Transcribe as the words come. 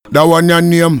That one your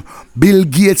name, Bill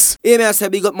Gates. Hey, me I say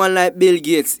big up man like Bill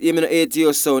Gates. Hey, me no hate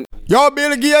your sound. Yo,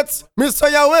 Bill Gates, me say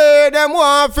your way, them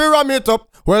want fi ram it up.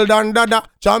 Well done, dada.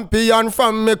 Champion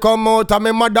from me come out of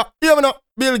me mother. You know,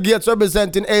 Bill Gates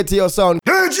representing 80 your sound.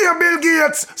 DJ Bill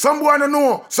Gates, some boy no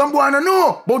know, some boy no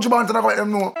know. But you want to let them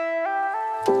know.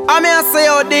 I mean I say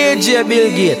your DJ Bill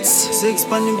Gates.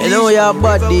 You know you're a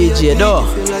bad DJ though.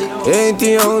 80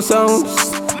 your sound.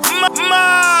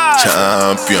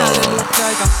 Champion.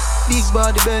 Big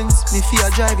body Benz, me fear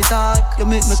drive it hard. You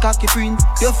make me cocky print,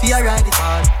 you fear ride it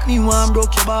hard. Me want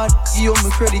broke your bad, give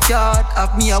me credit card.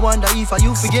 Have me I wonder if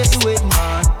you forget the wedding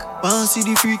man. Want see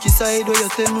the freaky side where you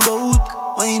tell me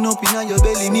about. Wine up in your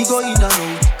belly, me go in and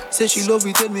out. Say she love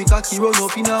it, tell me cocky run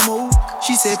up in her mouth.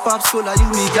 She say Pops Cola,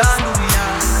 you me can't do me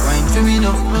now. Wine for me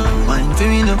now, wine for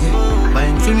me now,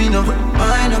 wine for me now.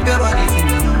 Wine up your body for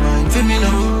me now, wine for me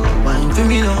now, wine for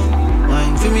me now,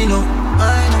 wine for me now.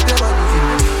 Wine up your body for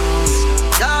me now.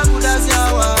 Yeah, good as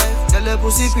your wife. Tell her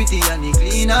pussy pretty and it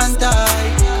clean and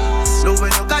tight. Love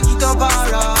when you cock it up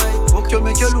alright. Fuck you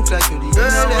make you look like you the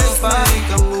girl that's make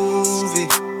a movie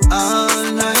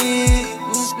all night.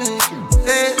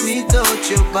 Let me touch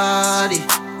your body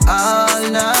all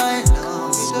night.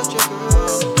 Let me touch your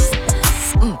girl.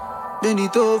 Bend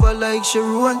it over like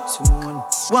Sharon.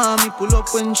 Want me pull up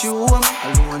when she want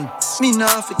alone. Me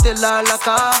nah fi tell her like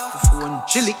off the phone.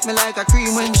 She lick me like a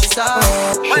cream when she saw.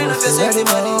 Why not your sexy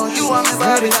body? You want me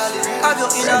Barbie dolly. Have you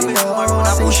in a me room around I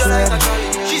push her like a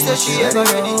trolley. She said she ever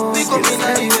ready. We come in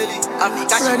a the belly. I be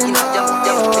catching in a jam.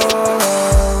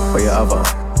 Where you have her?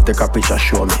 Take a picture,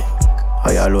 show me.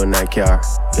 Are you alone in a car?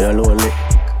 You not lonely?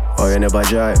 Or you never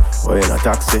drive? Or you in a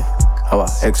taxi? Our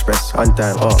express on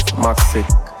time, maxi.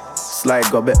 Slide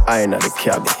go behind the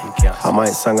cabin. I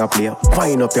might sing a play,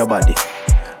 wind up your body.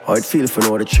 How it feel for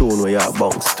know the tune where you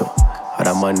bounce to.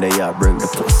 Other man there you bring the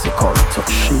pussy come touch.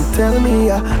 She tell me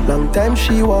a long time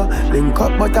she wa link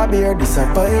up but I bear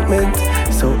disappointment.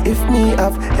 So if me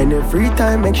have any free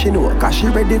time make she know cause she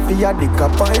ready for your dick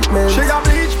appointment. She a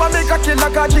bleach for make a kill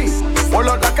like a G. All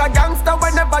out like a gangster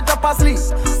whenever drop asleep.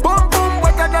 Boom boom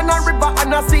wetter than a river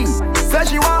and a sea. Say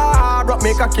she wa rock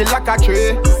make a kill like a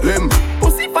tree. Limb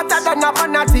pussy fatter than a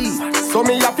vanity. So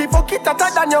me have to fuck it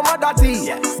hotter than your mother tea.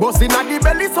 Bust inna the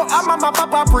belly so I'm mama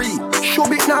papa free.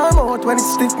 Show it now out when it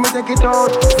stiff me take it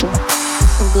out.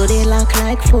 Good it lock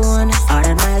like phone. All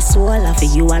of my soul I for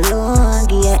you alone.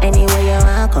 Yeah, anywhere you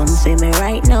want, come see me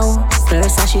right now.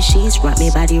 First as she's wrap me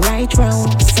body right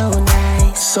round. So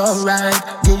nice, so right.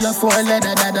 Give your four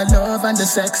leather that the love and the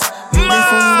sex.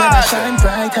 Beautiful weather shine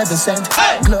bright as the scent.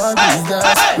 Glorious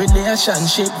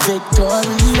relationship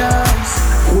victorious.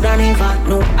 Coulda never,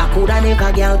 no, I coulda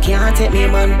never. Girl can't take me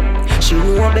man. She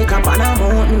know back up on a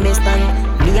mountain me stand.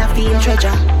 Me a feel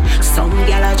treasure. Some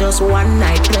girl are just one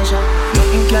night pleasure.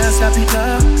 Nothing can stop it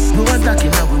now. No one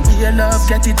knocking now. We real love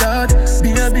get it out.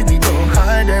 Baby we go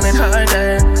harder and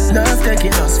harder. Love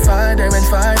taking us farther and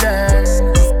farther.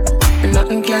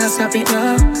 Nothing can stop it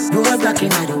now. No one knocking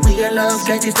now. We real love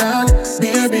get it out.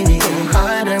 Baby we go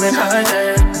harder and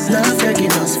harder. Love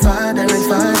taking us farther and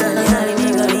farther.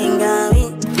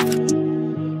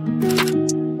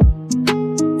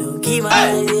 Keep my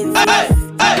eyes in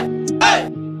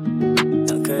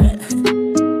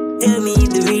Tell me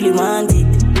if you really want it.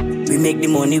 We make the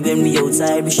money when we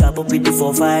outside. We shop up with the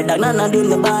 4-5. That none do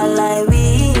the ball like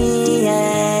we,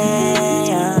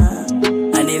 yeah.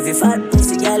 And every fat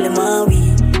pussy girl in my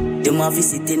we. Them have to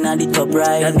sit in at the top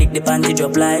right. That make the panty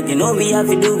drop like. You know we have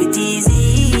to do it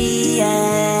easy,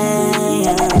 yeah.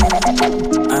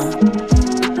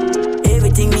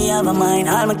 Everything me have a mind.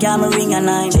 All my camera ring a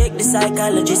 9. Check the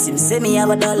psychologist, him say me have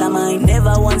a dollar mind.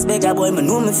 Never once beg a boy, me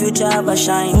know my future have a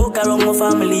shine. Walk around my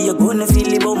family, you gonna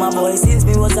feel about my boy. Since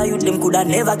me was a youth, them coulda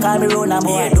never call me round a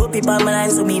boy. Dope people on my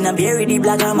line, so me nah bury the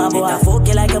black on my boy. It a fuck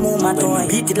you like a mama toy,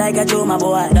 beat it like a Joe my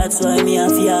boy. That's why me a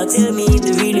fear. Tell me if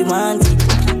you really want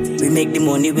it. We make the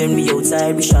money when we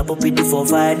outside. We shop up with the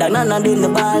 4-5. That none do the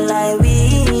ball like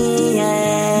we,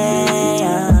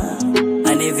 yeah.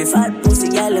 And every fat pussy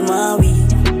girl in my we.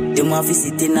 Them have to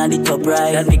sit in at the top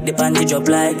right. That make the panty drop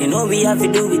like. You know we have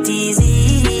to do it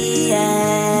easy, yeah.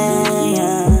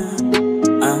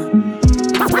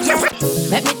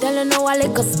 Let me tell you now a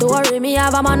little story. Me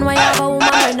have a man, why have a woman,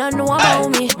 I don't know about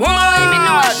me. Boy, me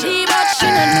know she, but she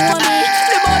don't know me.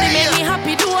 The body make me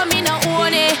happy, do me not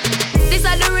own it. These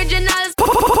are the originals.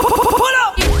 Pull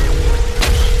up.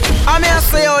 I mean I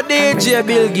say your DJ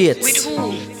Bill Gates. With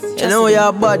who? You know you're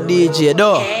a bad DJ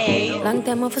though. Long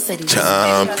time off a city.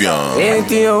 Champion.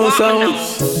 ATO sound.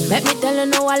 Let me tell you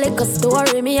now a little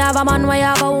story. Me have a man, why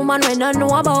have a woman when don't know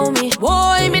about me.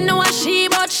 Boy, me know a she,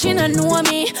 but she don't know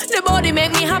me. The body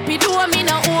make me happy, do me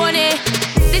not own it.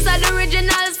 This is the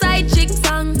original side chick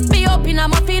song. Me open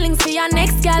up my feelings for your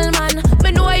next girl, man.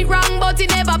 Me know it wrong, but it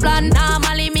never plan.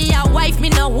 Normally me a wife, me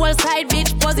no whole side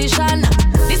bitch position.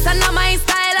 This is not my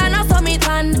style and I saw me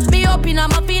tan. Me open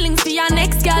up my feelings for your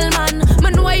next girl, man. Me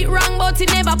know it wrong, but it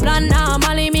never plan.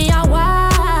 Normally me a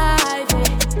wife.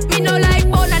 Me no like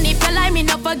bone and if you like me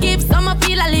no forgive. Some I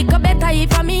feel a little better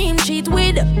if I me him cheat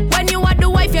with. When you are the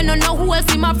wife, you don't know who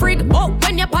else in my frig. Oh,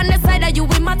 when you're on the side of you,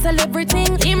 we matter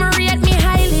everything. Him rate me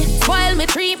highly, spoil me,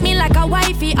 treat me like a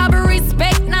wifey. I be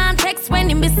respect, non-text when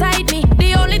him beside me.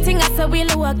 The only thing I say we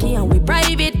lucky and we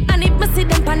private. And if me see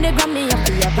them pan the gram, me have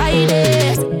to avoid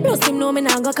it. Plus him know me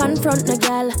not go confront no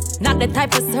girl. Not the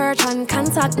type of search and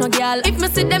contact no girl. If me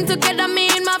see them together, me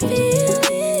in my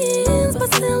feelings,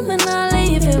 but still me not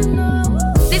leave him.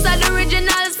 This is the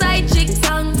original side chick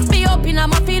song. Me open up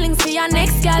my feelings for your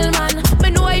next girl, man. Me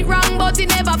know it wrong, but it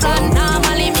never plan.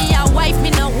 Normally me a wife,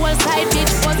 me no whole side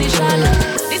bitch position.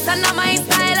 This is not my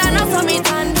style and I saw me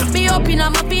tan. Me open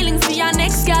up my feelings for your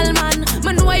next girl, man.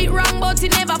 Me know it wrong, but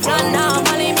it never plan.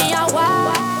 Normally me a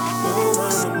wife.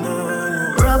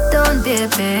 Rub down,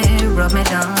 baby, rub me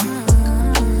down.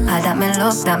 I got me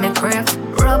love, that me crave.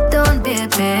 Rub down,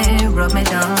 baby, rub me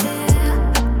down.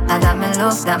 I got me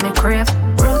love, that me crave.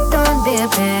 Rub down,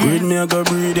 baby. Breathe me, I go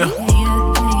breathe ya.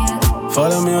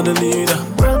 Follow me on the leader.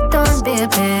 Rub down,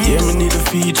 baby. Yeah, me need a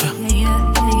feature.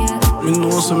 Me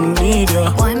know some need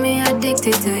ya. Why me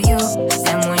addicted to you?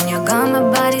 And when you're gone, my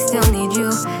body still need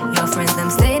you. Your friends them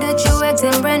say that you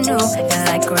acting brand new. You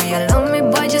like her, you love me,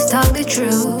 boy, just talk the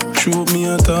truth. Truth me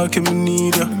a talking, me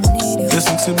need ya. Your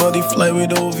sexy body fly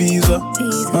without visa.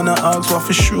 Man, I ask what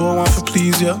for sure, want for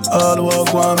please ya. All who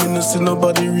I want, me no see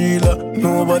nobody realer.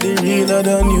 Nobody realer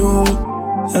than you.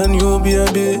 And you,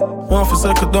 baby. Want for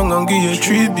circle down and give you a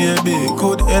treat, baby.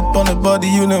 Good head on the body,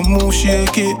 you no move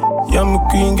shaky. You're my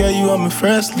queen, girl, you are my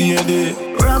first lady.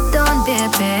 Rub down,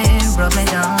 baby, rub me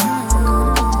down.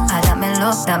 I got me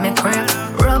love, that me crib.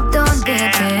 Rub down, baby,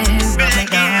 rub me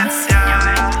down.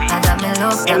 I got me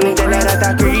love, that me crib. Rub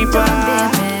down, baby.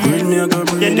 Breathe me, I go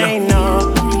breathe. You ain't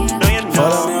know, no you know.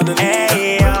 Follow me on the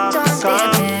hey, come,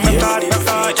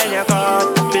 record, and you call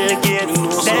Bill Gates,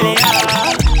 then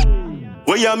you.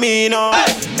 What you mean, oh?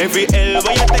 Every L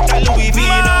where you take a Louis V,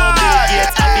 no. Bill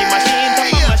Gates, happy machine, top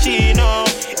of machine, oh.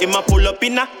 I'ma pull up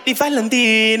in a the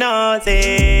Valentino,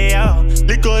 say, oh.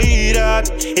 Lico eat that.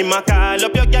 I'ma call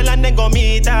up your girl and then go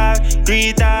meet her.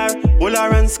 Greet her, hold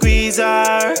her and squeeze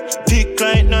her. Thick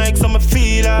like Nike, so I'ma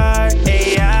feel her.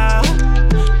 Hey, yeah.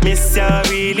 Miss you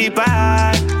really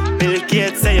bad. Bill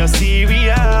Gates say you're serious.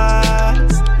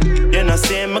 You know,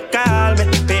 say me call me,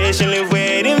 patiently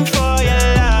waiting for your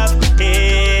love.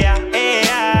 Hey,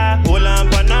 yeah. Hold on,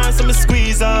 banana, so me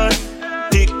squeeze her.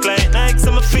 Thick like Nike,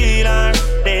 so me feel her.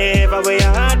 Never wear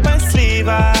your heart by sleeve.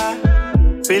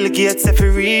 Bill Gates if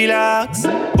you relax.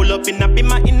 Pull up in a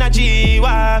Bima in a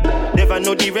G-Wag. Never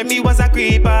know the Remy was a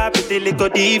creeper. Pretty little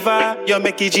diva, you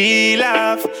make it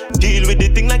G-laugh. Deal with the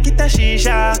thing like it a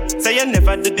shisha. Say you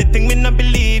never do the thing, me no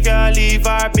believe ya. Leave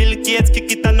her, Bill Gates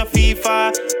kick it on a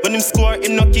FIFA. When him score,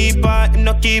 him no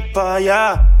keeper,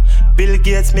 yeah. Bill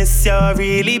Gates miss you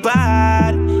really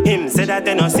bad. Him say that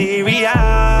they no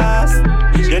serious.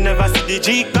 You never see the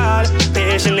G call.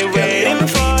 Patiently waiting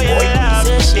for your love.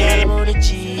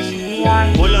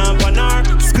 Yeah. Pull up on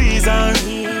her, squeeze her.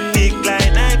 Thick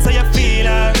like night so you feel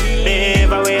her.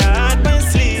 Never wear your heart by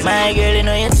sleeve. My girl, you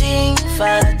know you think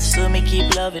fat, so me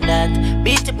keep loving that.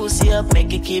 Beat your pussy up,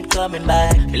 make it keep coming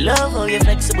back. Me love how you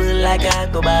flexible like a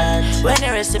go bad. When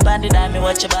you rest upon the dime, me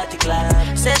watch your body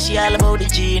clap. Say she all about the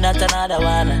G, not another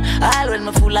one. All when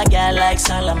me fool a girl like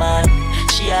Solomon.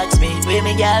 She asks me, where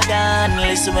me girl gone?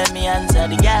 Listen when me answer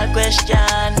the girl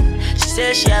question. She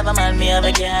says she have a man, me have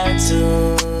a girl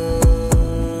too.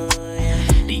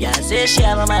 The girl says she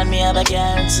have a man, me have a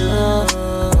girl too.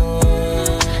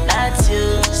 That's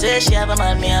you. Say she have a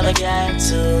man, me have a girl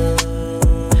too.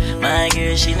 My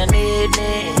girl, she don't need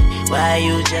me. Why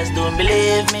you just don't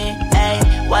believe me?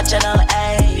 Hey, watch her now,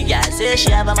 hey. The girl say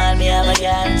she have a man, me have a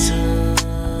girl too.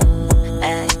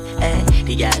 Hey.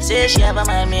 The girl say she have a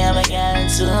man, me have a girl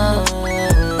too.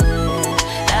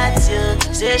 That's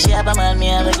you. Say she have a man, me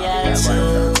have a girl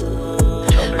too.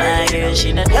 My girl,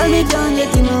 she not need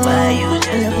me. Why you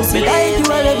just don't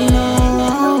believe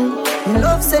me?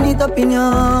 Love send it up in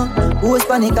you. Who's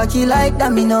panic cocky like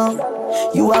that me know.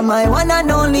 You are my one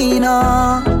and only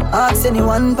now. Ask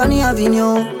anyone pan the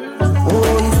avenue.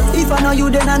 Oh, if I know you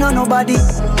then I know nobody.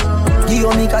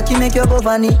 Give me cocky, make your go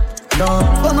funny. Don't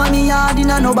come on me hard in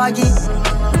a no baggy.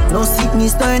 No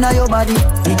sickness, no in your body.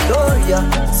 Victoria,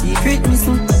 secret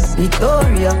missing.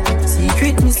 Victoria,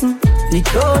 secret missing.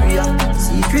 Victoria,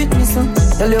 secret missing.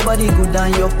 Tell your body good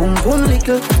and your pum pum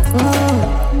little.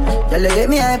 Tell you get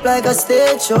me hype like a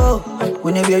stage show.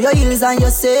 When you wear your heels and your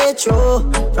say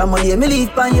true. From all you me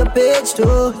leave on your page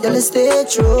too. Tell you stay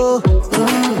true.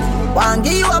 One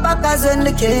give you a back as when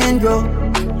the can grow.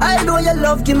 I know your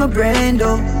love give me brain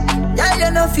though. Yeah,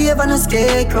 you no favor no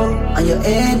scarecrow. And you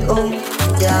ain't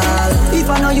yeah. If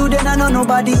I know you then I know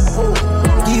nobody.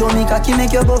 Give me cocky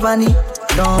make your go funny.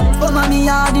 Don't come on me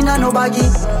hard in a no baggy.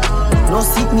 No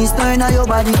sickness no in your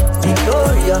body.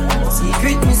 Victoria,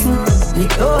 secret missing.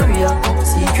 Victoria,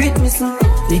 secret missing.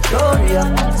 Victoria,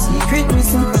 secret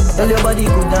missing. Tell your body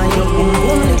good and your boom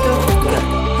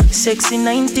little. Sexy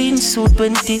 19, suit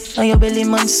 20, and your belly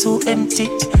man so empty.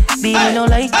 Being no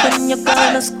like when you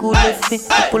gone to school with me.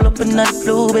 You pull up in that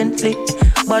blue Bentley.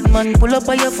 Bad man pull up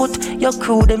on your foot, your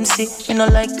crew them see. You no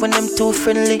like when them too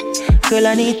friendly. Girl,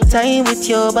 I need time with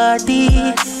your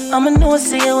body. I'ma know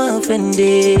say you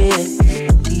offended.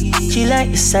 She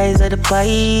like the size of the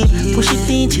pie. Push it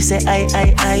in, she say I.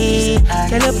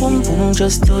 Tell her boom boom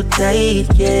just too tight,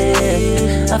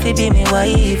 yeah. I feel be me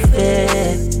wife,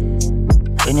 yeah.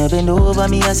 When you bend over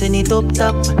me, I send it up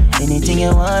top. Anything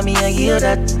you want me, I hear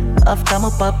that. After my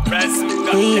pop,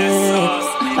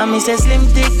 yeah. I miss a slim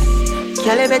thick.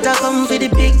 Girl, you better come for the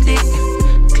big dick.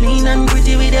 Clean and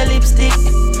pretty with your lipstick.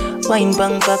 Wine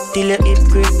Bangkok till your hip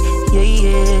grip.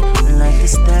 Yeah. Like the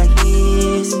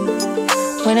stars.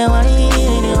 When I wine,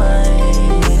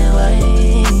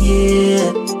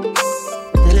 yeah.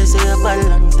 Tell her say up a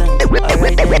long time.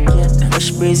 Alright then, yeah.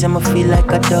 Fresh breeze, I'ma feel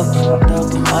like a dove.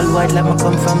 All white like I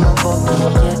come from a boat,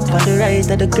 yeah. On the right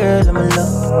of the girl, I'm in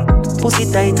love. Pussy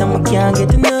tight, I'ma can't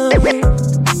get enough.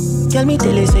 Tell me,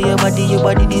 tell her say your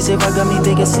body deserve a Grammy.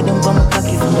 Take a sit down, come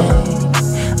cocky for me.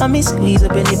 I me squeeze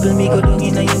up your nipple, me go down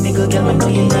in your me go girl, me know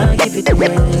you not give it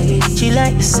away. She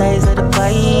like the size of the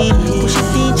pie. Push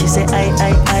it in, she say I.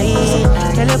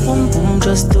 Tell her boom boom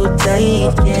just too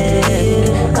tight,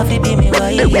 yeah. I feel be me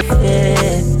wife,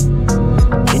 yeah.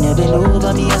 When you bend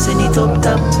over me, I send it up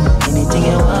top. Anything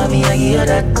you want me, I hear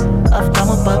that. After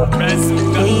my pop,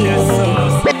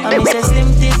 yeah. I miss a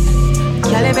slim thick.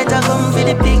 Girl, you better come for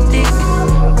the big dick.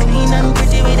 Clean and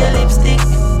pretty with your lipstick.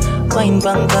 Wine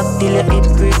Bangkok till your hip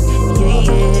grip,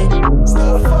 yeah.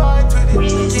 Stop fight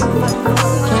with it.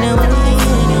 When I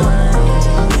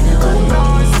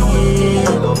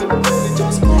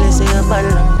let's say a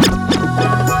ballon.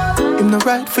 Him not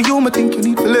right for you, I think you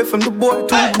need to live from the boy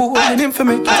to the boy. And him for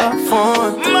make it have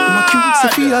fun. My cute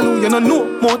Sophia, you don't know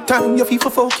more time. You feel for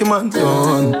fuck your man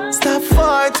done. Stop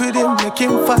fight with him, make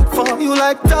him fight for you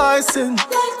like Tyson.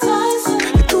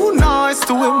 You're too nice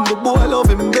to him, the boy love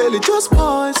him barely, just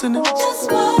poison him.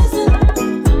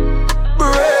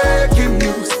 Breaking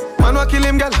news, man wa kill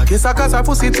him, girl. I guess I cause her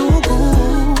pussy too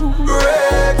good.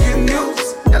 Breaking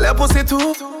news, girl your pussy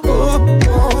too good.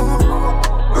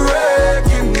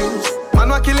 Breaking news, man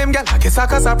wa kill him, girl. I guess I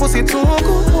cause her pussy too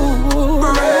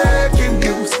good. Breaking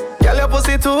news, girl your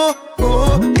pussy too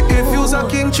good. If you's a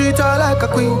king, treat her like a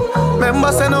queen.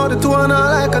 Members say no, the two are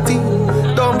not like a team.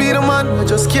 Don't be the man, I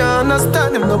just can't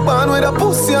understand him. No born with a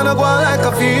pussy and I go on like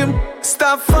a film.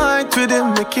 Stop fight with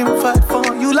him, make him fight for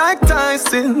you like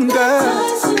Tyson,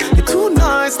 girl. You're too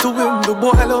nice to him, the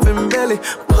boy love him belly.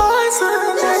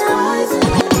 Poison.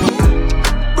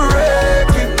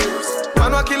 Breaking news,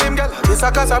 man wa kill him, girl. I guess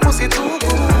I cause her pussy too good.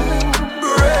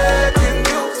 Breaking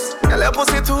news, girl your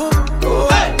pussy too good.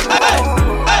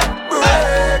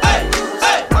 Breaking news,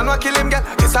 man wa kill him, girl.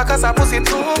 I guess I cause her pussy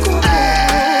too good.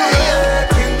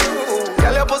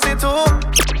 Girl your pussy too.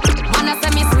 Man a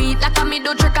say me sweet like a me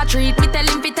do trick or treat. Me tell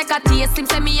him fi take a taste. Him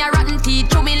say me a rotten teeth.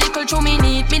 Chew me little, chew me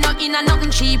neat. Me no in a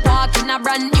nothing cheap. Walk in a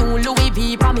brand new Louis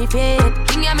V pa me feet.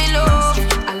 Thing ya me love.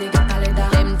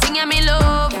 Them thing ya me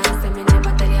love. Can't say me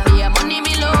never tell ya. Yeah, money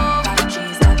me love. Got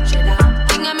cheese, got cheddar.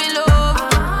 Thing ya me love.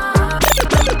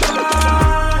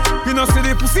 You know see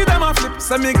the pussy them a flip.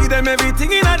 So me give them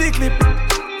everything in a the clip.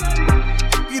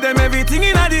 Give them everything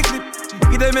in a the clip.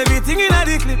 Give them everything in a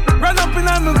the clip. Run up in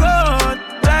on me gun.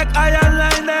 Like I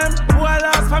align them. Who I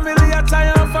lost family, I try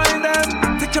and find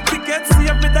them. Take your picket, see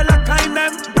if me the lock in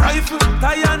them. Rifle,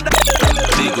 tie and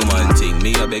big woman thing,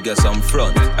 me a beg you some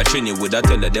front. I train you with a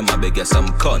tell them I beg you some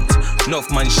cunt. Enough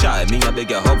man shy, me a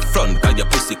beg you up front. Cause your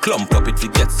pussy clump up if you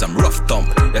get some rough thump.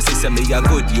 Your sister me a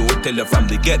good, you tell her from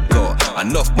the get-go.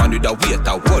 Enough man with a wait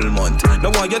a whole month.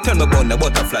 Now why you tell me about the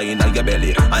butterfly in your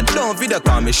belly? And don't video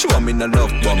call me, show me no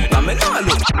love bump. I mean, no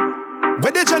look.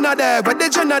 Where the John Jenna there, where the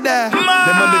Jenna there. Them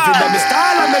a living on me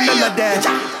style and me melody.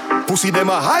 Pussy them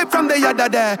a hype from the yada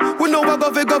there. We know a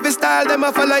govy style, them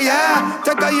a follow, yeah.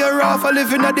 Take a year off, a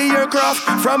living at the aircraft.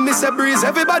 From Mr. Breeze,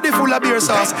 everybody full of beer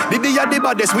sauce. The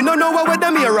baddest, we don't know where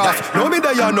them here off. No me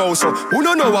there you know, so who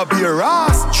don't know a beer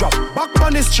ass. Drop back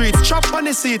on the street, chop on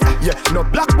the seat. Yeah, no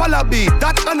black wallaby,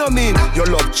 that I no mean. Your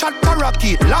love chat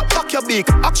parakeet, lock back your beak.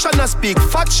 Action a speak,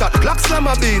 fat shot, black slam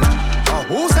a beat.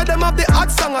 Who said them have the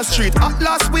hot song a street? At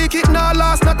last week, it now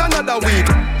last, not another week.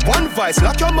 One voice,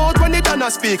 lock your mouth when it done a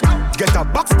speak. Get a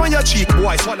box on your cheek,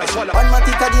 boy, swallow. On my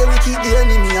tick a day, we keep the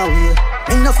enemy away.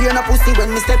 Me no fear no pussy when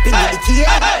me step in the key.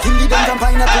 Kill the guns and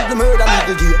find out the murder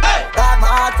middle gear. Dog my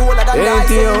heart colder than the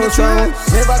ice in the tree.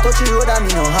 Never touch the road and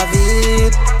me no have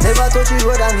it. Never touch the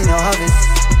road and me no have it.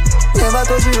 Never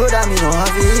touch the road and me no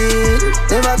have it.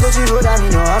 Never touch the road and me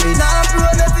no have it. Now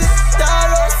road of it,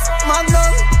 Taurus,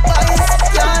 Magnum, Ice,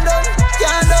 can't done.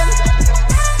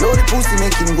 Load the pussy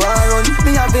make him go run.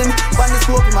 Me have him, on the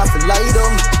scope him have to lie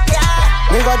down.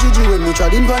 Never Gigi when me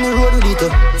trod in on the road with it.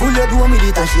 Full your do me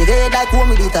it and she red like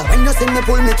home with it. When you see me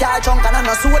pull me car chunk and I'm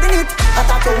not sword in it.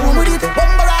 Attack your home with it.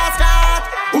 Bumble ass cat.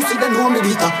 Pussy then home with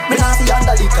it. Me not see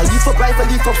under liquor. Leave up rifle,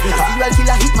 leave up flicker. Serial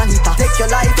killer hit man hitter. Take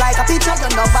your life like a picture.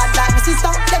 You're not bad like my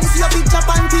sister. Let me see your picture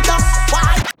on Twitter.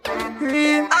 Why?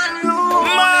 Cream and you.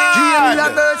 Dream with a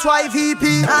birch wife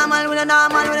VP. Normal with a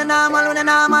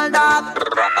normal dog.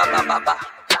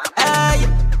 Hey.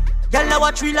 Y'all know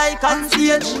what we like on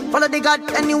stage. Follow the God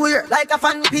anywhere, like a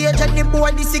fan page. And the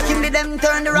boy, the sick in them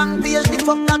turn the wrong page. The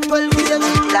fuck that 12 page,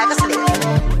 like a slave.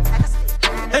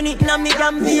 Turn it in a me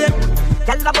campaign.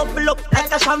 Y'all a bubble up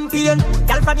like a champagne.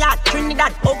 Y'all from yard,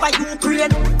 Trinidad, over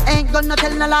Ukraine. Ain't gonna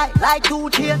tell no lie, like 2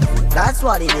 chains. That's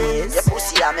what it is. Your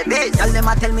pussy on me bitch. Y'all them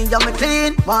a tell me you're me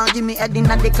clean. Want give me head in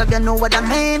the club, you know what I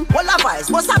mean. All a vice,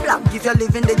 what's a black if you're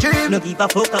living the dream. No give a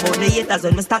fuck about the haters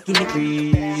when me stuck in the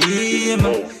cream.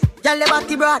 Y'all your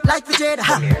body broad like the jade.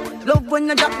 Love when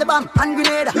you drop the bomb and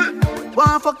grenade.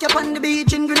 Wanna fuck you on the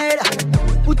beach in Grenada.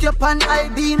 Put your pan high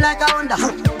beam like a Honda.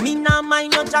 Me nah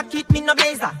mind no jacket, me no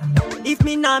blazer. If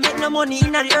me nah make no money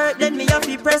in the earth, then me have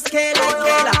to press K like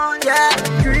Kayla. Yeah,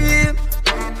 cream,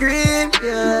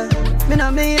 yeah. Me nah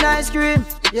mean ice cream,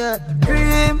 yeah.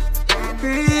 Cream,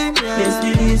 yeah. Let's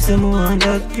release some more on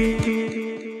that cream.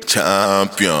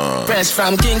 Champion. Fresh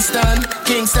from Kingston,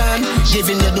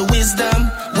 giving you the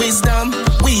wisdom.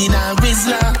 Weed and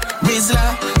Rizla,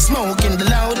 smoking the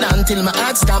loud until my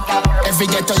heart stop. Every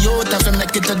ghetto youth have to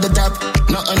make it to the top.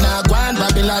 Nothing I go on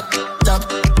Babylon top,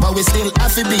 but we still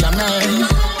have to be a man.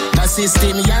 That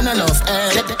system, you no love,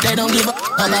 they don't give a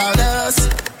about us.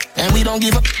 And we don't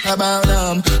give a about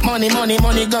them. Money, go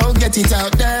get it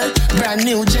out there. Brand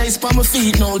new J's for my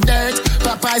feet, no dirt.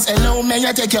 Popeyes, hello, may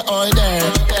I take your order?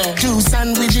 2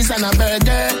 sandwiches and a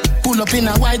burger. Pull up in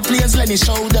a white place, let me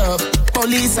show up.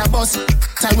 Police a bus,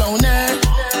 around there.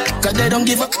 Cause they don't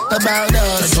give a about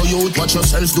us. So you watch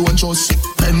yourself, don't trust.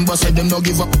 Members say them don't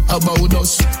give a about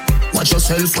us. Watch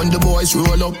yourself when the boys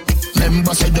roll up.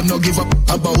 Members say them don't give up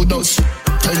about us.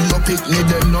 Tell your picnic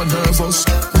them not nervous.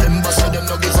 Members say them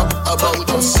don't give up about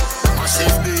us.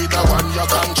 Massive be the one you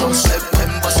can't trust.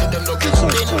 Members say them don't give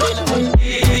up.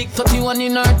 Big 31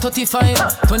 in our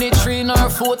 35, 23 in our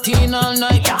 14 all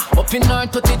night. Up in our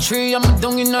 33, I'm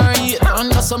down in our 8.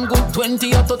 Under some good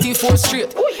 20 or 34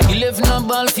 straight. 11 a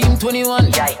ball team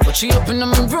 21. But she up in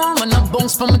my room and I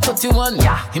bounce from my 31.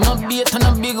 Him a bait and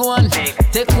a big one.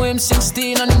 Take away him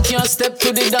 16 and him can't step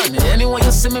to the done. Anyway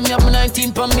you see me have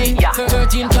 19 for me.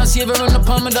 13 can't save a run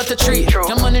upon me, that a tree.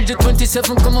 Can manage the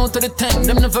 27, come out to the 10.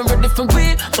 Them never ready for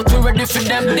weed, but we ready for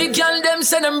them. The girl them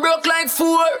say them broke like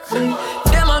 4.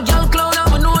 Them a girl clown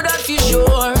and we know that for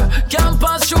sure. Can't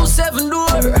pass through 7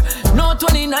 door. No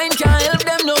 29 can't help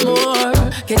them no more.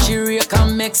 Catch your rake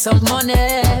and make some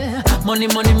money. Money.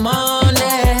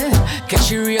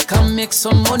 Catch your rake and make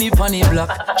some money pon the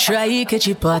block. Try catch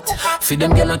your pot. For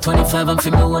them girl at 25 and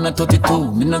for me one at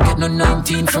 32. Me no get no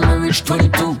 19 from me reach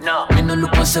 22. Me no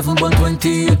look for 7 but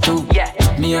 28 too.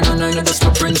 Me and no 9 that's my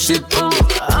principle.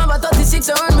 I'm about 36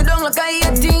 I earn me down like I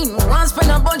 18. Want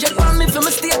spend a budget on me for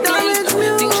me stay clean.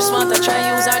 Think just want to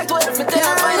try use her 12. Me tell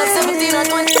her find a 17 or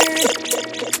 20.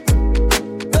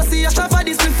 Don't see a shot for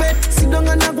this buffet. Sit down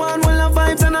and I go on while I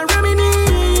vibes and I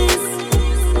reminisce.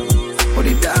 But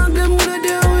the dog them wanna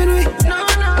deal with me. No,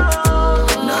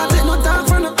 take no talk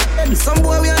from no. Some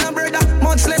boy we are no brother,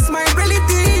 much less my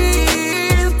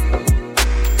relative.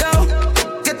 Yo,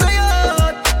 get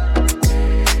tired.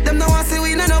 Them now want say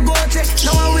we no go check.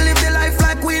 Now I will live the life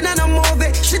like we no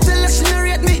movie. She tell us she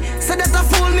narrate me, say that I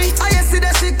fool me. I see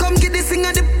that she come get this thing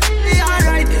at the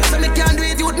alright. So me can't do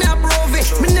it, youth me approve it.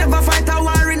 Me never fight a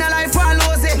war in a life, I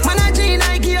lose it.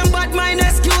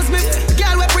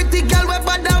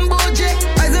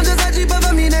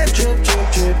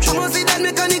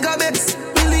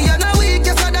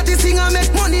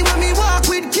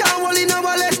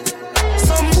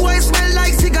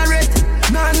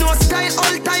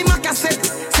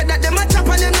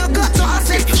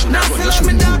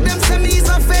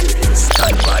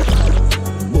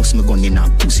 bust me gun in a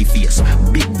pussy face.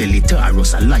 Big belly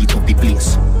Taurus, I light up the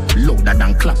place. Louder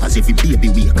than clappers, every baby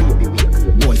wake.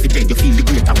 Boy, if you dead, you feel the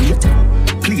greater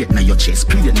weight. Play it na your chest,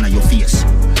 play it na your face.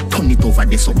 Turn it over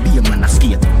there so be a man a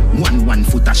skate. 1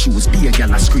 foot of shoes, be a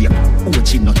gal a scrape.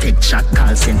 OG no take chat,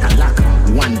 call center lock.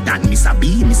 One dan, Miss a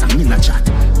B, Miss a Miller chat.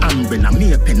 Umbrella,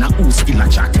 me a pen, a who still a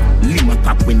chat. Limo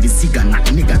pop when the cigar knock,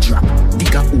 nigga drop.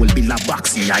 Dig a hole, bill a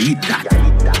box, yeah, I hit that.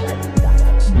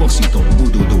 Boss it up,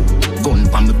 good do. Gun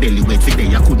pa my belly, wait for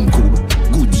day, I couldn't cool.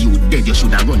 Good you dead, you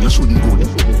shoulda run, you shouldn't go.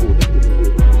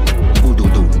 Good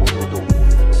do.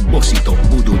 Boss it up,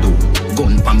 good do.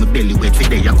 Gun pa my belly, wait for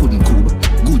day, I couldn't cool.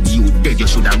 Good you dead, you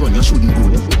shoulda run, you shouldn't go.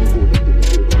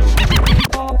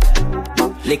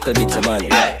 Little bit of money,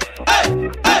 yeah.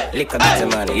 Little bit of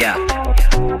money, yeah.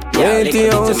 Yeah,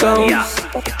 little bit of money, yeah.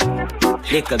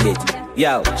 Little bit.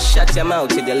 Yo, shut your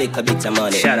mouth with your little bit of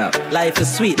money. Shut up. Life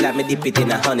is sweet like me dip it in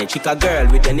a honey. Chick a girl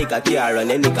with a nigga car and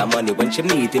a nigga money. When she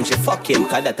meet him, she fuck him,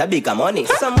 cause that a bigger money.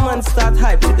 Some man start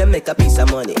hype till they make a piece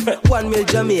of money. 1 mil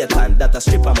Jamaican, that a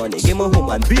strip of money. Give me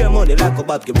woman beer money like a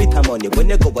Bob, give it her money. When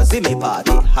you go a Zimmy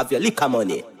party, have your liquor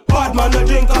money. Bad man no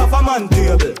drink off a man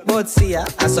table. But see ya,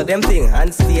 I saw them thing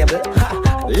unstable.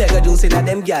 Ha, Lego juice in a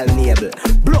them gal navel.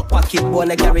 Broke pocket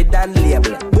wanna carry down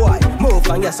label. Boy, move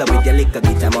on yourself with your little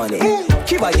bit of money.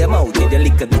 Keep out your mouth with your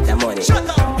little bit of money.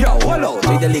 Yo, hold out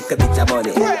with your little bit of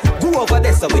money. Go over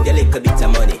there so with your little bit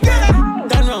of money.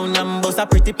 Turn round and bust a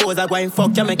pretty pose. I go and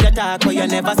fuck you, make you talk, but you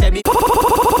never say me.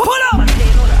 Hold up!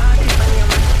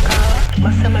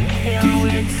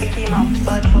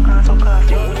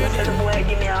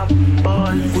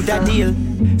 Good a deal,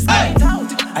 spite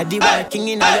out. I the working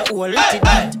in your whole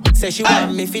retarded. Say she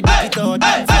want me fi dig it out.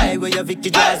 Fly where your Vicky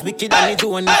Jazz wicked and it's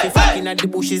one. If you fucking at the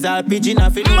bushes, all pigeon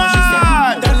off it. She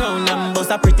said, turn round and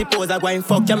bust a pretty pose. I go and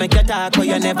fuck you, make you talk, but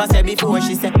you never say before.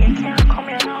 She said,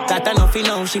 got enough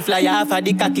now. She fly off of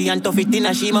the cocky and tough it in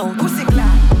a she mouth. Pussy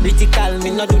clap. Critical,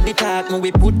 me no do the talk. Me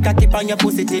we put cocky on your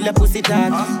pussy till your pussy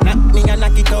talk. Knock me and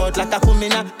knock it out like a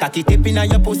kumina. Cocky tip in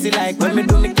your pussy like when me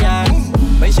do me car.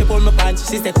 When she pull my pants,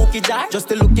 she say cookie jar. Just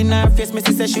to look in her face, me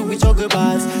say she with juggle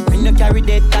bars. Me no carry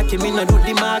that cocky, me no do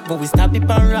the mark. But we stop it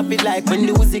and wrap it like when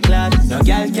the Uzi clad. No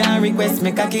girl can request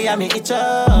me cocky and me itch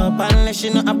up. Unless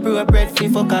she no appropriate fi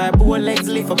fuck her. Both legs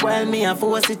lift up while me and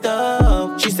force it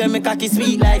up. She say me cocky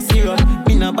sweet like syrup.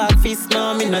 Me no back fist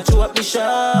no, me no chew up the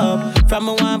shop. From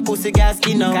a one pussy gas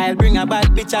skin up. Kyle bring a bad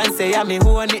bitch and say I me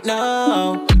own it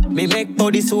now. Me make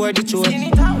body sword the throat.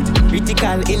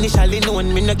 Critical, initially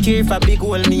known. Me no care for big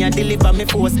hole. Me a deliver me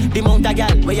force. The mount a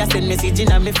gal where you send message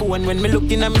in a me phone. When me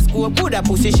looking at me scope, put a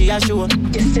pussy she a show.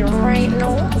 You see right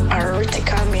now, a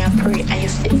critical me a pray. And you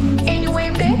see anyway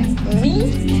there,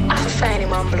 me I find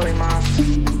him and blow him off.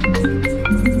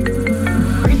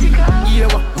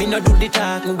 Me no do the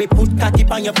talk, me put cocky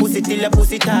on your pussy till your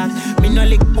pussy talk. Me no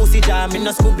lick pussy jar, me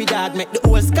no Scooby dog. Make the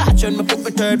whole scotch when me put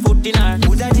my third foot in her.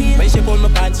 Good idea. When she pull my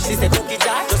pants, she say cookie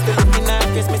jar. Just to look in her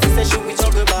face, me say she with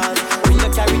juggle balls. Me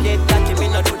no carry that cocky, me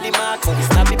no do the mark. But we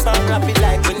snap it and wrap it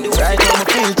like when the right now me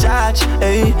feel charge,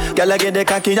 ayy. Girl I get the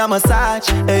cocky and massage,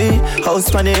 ayy.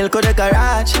 House on the hill, go the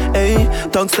garage, ayy.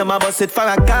 Tongues to my bust it for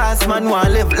a cast, man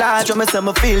want live large. So me say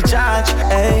me feel charge,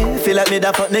 ayy. Feel like me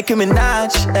da fuck Nicki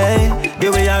Minaj, ayy.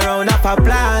 Give me around up a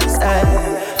blast,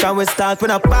 ayy. Can we start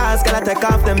when I pass? Can I take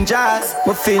off them jars?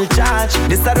 We feel charged.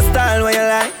 This is the style where you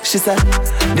like. She said,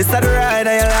 this is the ride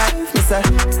of your life. Me say,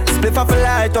 split off a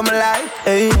light on my light,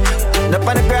 ayy. Up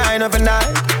on the grind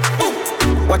overnight.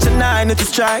 Watch a 9 to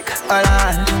strike,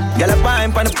 alright. Girl a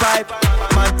pimp on the pipe.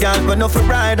 Mad girl, but no for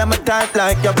ride. I'm a type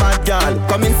like your bad girl.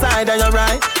 Come inside and you're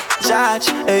right. Charge,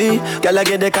 ayy. Girl I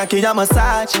get the cocky and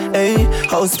massage, ayy.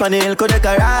 House on the hill, go the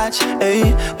garage,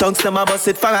 ayy. Tongues to my bust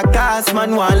it for a cast.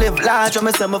 Man want live large, so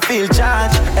me say me feel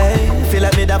charged, ayy. Feel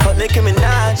like me da fuck Nicki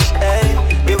Minaj,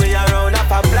 ayy. Give me a round up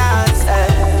a blast,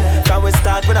 ayy. Can we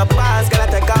start with a pass?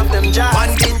 Gotta take off them jars. Man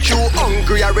been too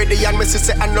hungry already and me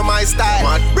say I know my style.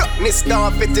 Mad brokeness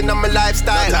don't fit in on my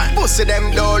lifestyle. Pussy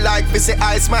them though like me say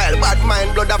I smile. Bad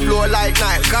mind blood a flow like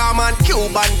Nile. Calm and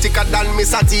Cuban thicker than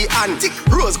Miss Ati and thick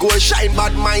rose gold shine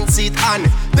bad mind seat and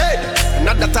dead.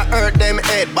 Not that I hurt them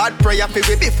head. Bad prayer for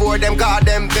me before them got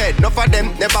them bed. Enough of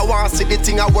them never want see the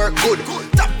thing I work good.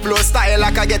 Top flow style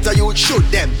like I get a youth shoot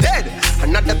them dead.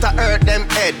 And not that I hurt them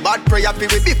head. Bad prayer for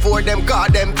me before them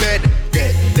got them bed.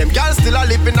 Dead. Them girls still a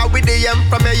living out with AM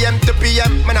from AM to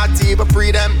PM. Man not even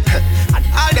free them. And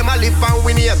all them a live and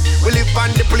win here. We live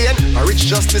on the plane, a rich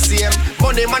just the same.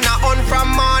 Money man a on from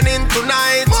morning to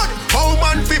night. How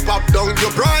man fi pop down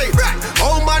your bright?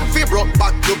 How man fi broke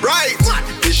back to bright?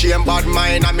 The shame, bad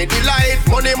mind, and me delight.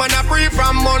 Money man a free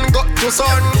from mon got to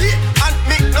sun. And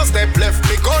me no step left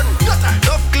me gun.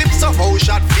 Enough clips of how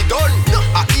shot be done.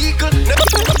 A eagle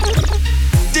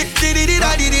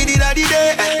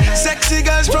Sexy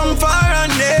girls from far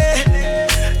and near.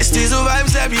 Still the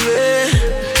vibes everywhere.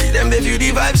 Them they feel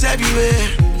the vibes everywhere.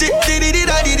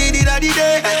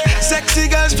 Sexy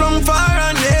girls from far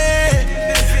and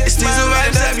near. Still the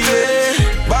vibes everywhere.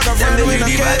 Them they feel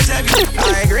the vibes everywhere.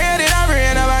 I created a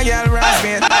brain of a girl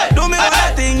rasping. Do me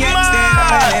one thing,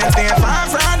 stay far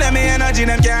from them, energy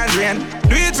them can't drain.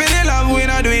 Do it for the love, we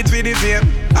not do it for the fame.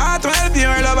 Heart 12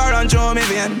 pure love run through me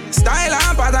vein. Style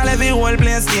and pattern let the whole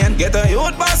place stain. Get a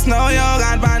youth bus now, you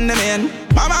can't ban them in.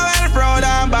 Mama well proud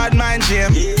and bad mind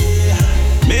shame.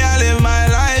 Me I live my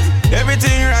life,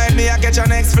 everything right, me I catch a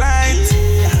next flight.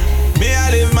 Me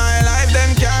I live my life,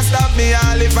 them can't stop me,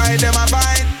 I live by them I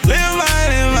fight. Live my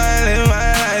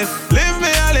life. Live me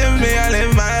I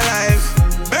live my life.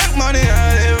 Make money,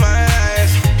 I live my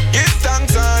life. Give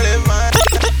thanks, I live my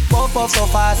life. Pop up so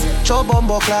fast, show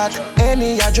bumbo clot.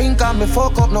 Any a drink and me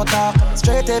fuck up no talk.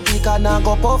 Straight a pick and I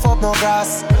go puff up no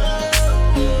grass.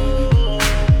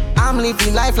 I'm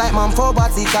living life like man for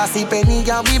body. Cassie penny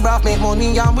and we brav, make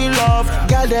money and we love.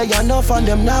 Girl there you enough and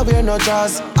them now wear no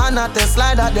jazz. And at the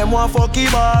slide that them want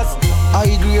fucky boss. I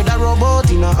agree that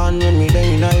robot in a hand when me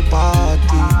day in a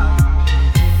party.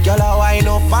 Girl I wind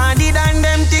up on it and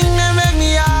them thing they make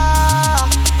me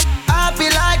happy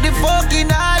like the fucking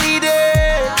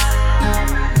holiday.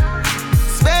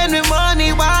 Spend me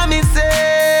money while me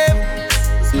save.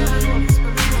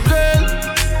 Girl,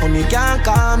 money can't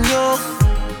calm you.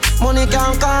 Money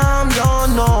can't calm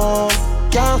you, no.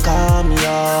 Can't calm you.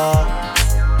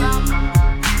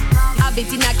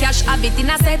 Habit in a cash, habit in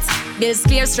a set. Bills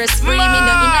clear, stress free, me no in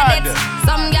a debt.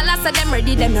 Some gyal say them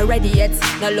ready, them not ready yet.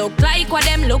 No look like what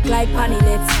them look like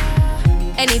panilets.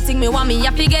 Anything me want, me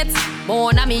have to get.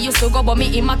 More than me used to go, but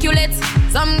me immaculate.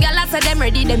 Some gyal say them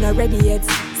ready, them not ready yet.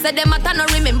 Say them matter no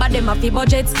remember them have the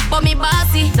budget. But me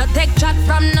bossy, no take chat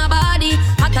from nobody.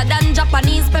 Hotter than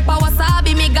Japanese pepper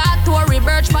wasabi. Me got to a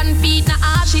reverse pan feet. Na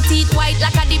ashy teeth white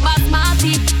like a the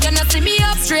basmati. You know see me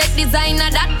up straight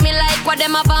designer that me like. What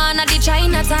them have on a the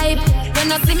China type. You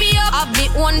know see me up have me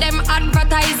own them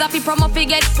advertise. If you promo fi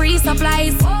get free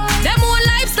supplies. Them own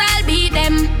lifestyle beat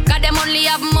them. Cause them only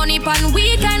have money pan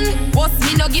weekend. Boss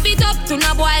me no give it up to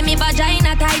no boy. Me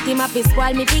vagina tight. Him up his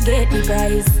spoil me fi get the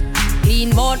price.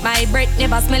 Clean bout my breath,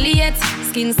 never smelly yet.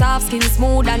 Skin soft, skin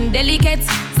smooth and delicate.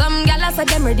 Some gyal say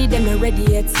them ready, them not ready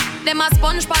yet. Them a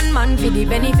sponge pan man for the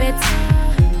benefits.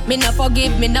 Me no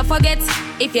forgive, me no forget.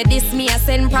 If you diss me, I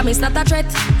send promise, not a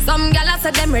threat. Some gyal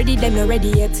say them ready, them not ready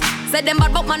yet. Say them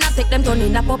bad but man, I take them turn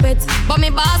in a puppet. But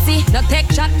me bossy, no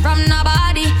take shot from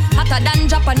nobody. Hotter than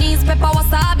Japanese pepper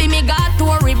wasabi. Me got to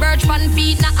a reverse fan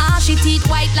feet, na ashy teeth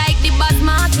white like the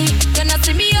basmati. You know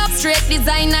see me up straight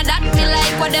designer that me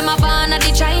like. What them have on a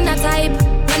the China type.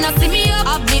 You know see me up,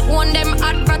 have me own them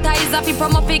advertise. If you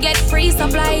promo fi get free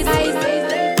supplies.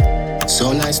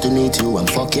 So nice to meet you, I'm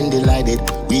fucking delighted.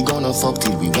 We gonna fuck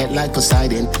till we wet like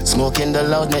Poseidon. Smoking the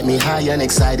loud make me high and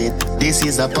excited. This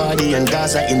is a party and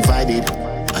guys are invited.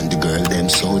 And the girl them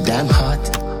so damn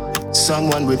hot.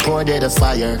 Someone reported a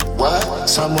fire. What?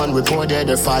 Someone reported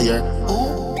a fire.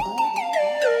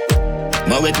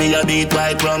 More with me a beat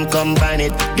white rum combine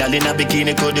it. Girl in a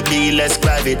bikini could be less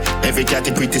private. Every cat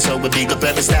is pretty so we big up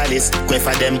every stylist. Quay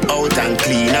for them out and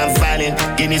clean and violent.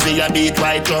 Guineas we a beat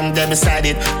white rum them beside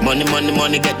it. Money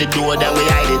get the door that we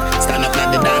hide it. Stand up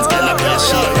like the dance girl a brush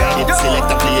she ride it.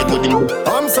 Select a play good in.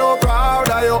 I'm so proud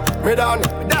of you, me done.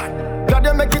 Glad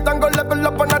you make it and go level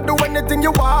up and I do anything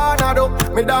you wanna do.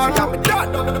 Me done,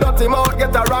 dirty mouth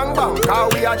get a wrong bang.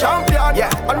 Cause we a champion,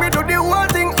 and we do the whole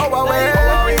thing our way.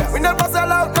 We never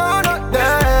sell out, no, not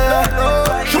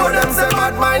there. Show them say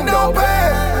bad mind don't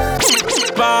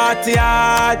pay. Party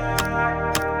hard.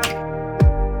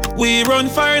 We run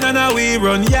fire and now we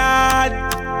run yard.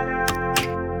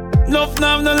 Nuff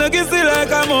nam no legacy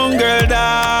like a mongrel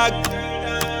dog.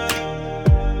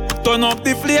 Turn up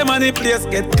the flame and the place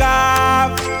get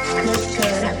carved.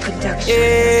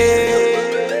 Yeah.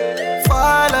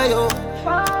 Follow you.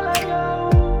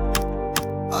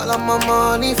 All of my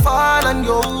money fall on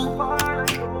you.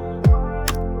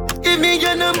 Give me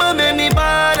your number, make me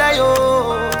bother you.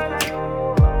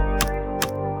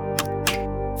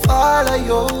 Follow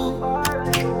you.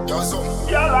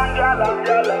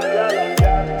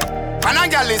 And a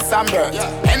girl is somber.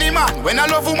 Any man man, when I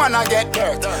love woman I get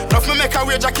hurt. Enough me make a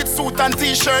wear jacket, suit and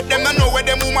t-shirt. Them don't know what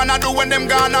them woman I do when them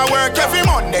gonna work. Every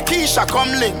Monday Keisha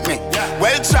come link me.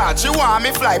 Well charged, she want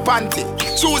me fly panty.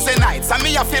 Tuesday nights, and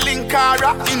me a feeling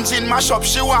Cara. Engine mash up,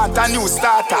 she want a new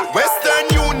starter. Western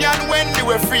Union, Wendy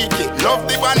we freaky. Love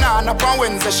the banana, on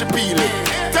Wednesday she peel it.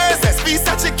 Thursday, piece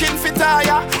of chicken fit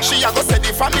tire. She a go say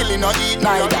the family no eat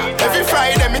neither. Every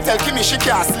Friday, me tell Kimmy she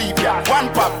can't sleep ya.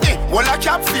 One pop, one a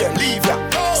cap fear, leave ya.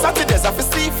 Saturdays I for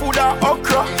seafood or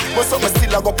okra. But some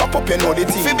still a go pop up, you know the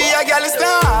thing. Fi be a girl is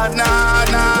nah.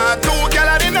 Two girl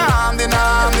a the nam.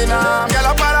 Girl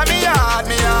a part of me yard.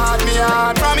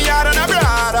 From me yard and a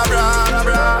brad.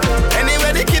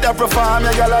 Anyway the kid a perform,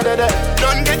 ya girl a dead.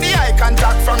 Don't get the eye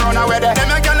contact from run away there.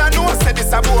 Them a girl a know say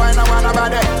this a boy no wanna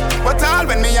bad. But all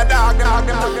when me a dog.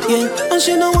 Yeah, and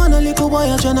she no want a little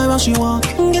boy a general she want.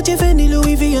 Get your Fendi,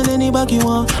 Louis V and any bag you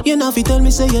want. You know fi tell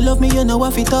me say you love me, you know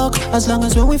what fi talk. As long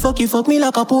as when we fuck, you fuck me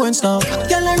like a porn star.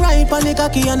 Girl a ride on the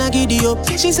cocky and a giddy up.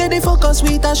 She say the fuck her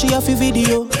sweet as she a fi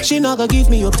video. She not gonna give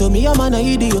me up to me, I'm an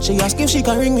idiot. She ask if she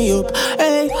can ring me up.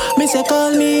 Hey, me say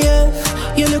call me yeah.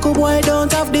 You little boy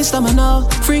don't have this time now.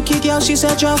 Freaky girl, she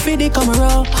said drop for the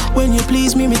camera. When you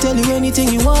please me tell you anything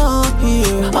you want.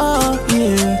 Yeah, oh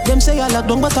yeah. Them say I lock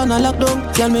down, but I not lock down.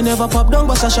 Girl me never pop down,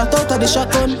 but I shot out of the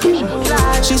shotgun.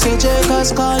 She say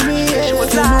Jacobs call me yeah. You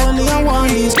know only I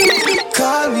want this.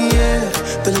 Call me, yeah.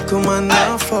 The little man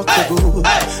now fuck the good.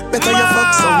 Better you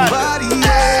fuck somebody,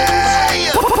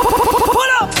 yeah.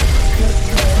 Pull up.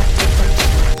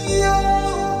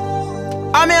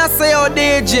 I may say your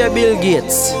DJ Bill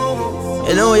Gates.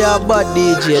 You know you're a bad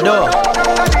DJ, though.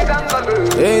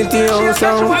 Ain't you on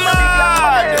sound?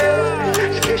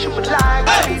 She would like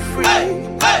to be free.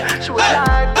 She would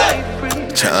like to be free.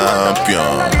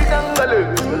 Champion.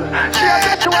 She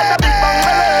said she want a big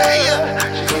bungalow.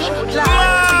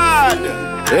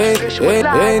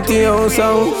 Ain't you on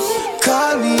sound?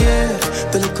 Call me, yeah.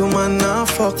 The little man now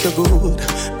fuck you good.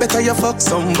 Better you fuck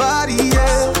somebody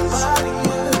else.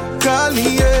 Call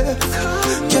me, yeah.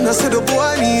 Can I say the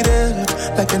boy need help?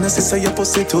 Like can I say your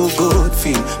pussy too good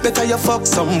feel? Better you fuck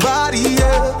somebody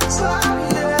else.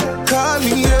 Call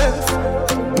me, yeah.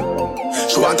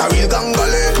 She want a real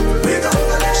gangale.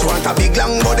 She want a big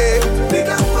long body.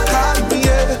 Call me,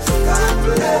 yeah.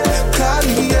 Call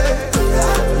me, yeah.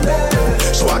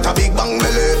 She want a big bang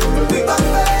belly.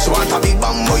 She want a big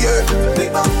bambo, yeah.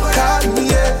 Call me,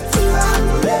 yeah.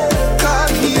 Call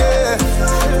me, yeah.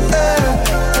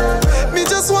 Me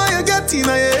just want you get in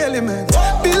your element.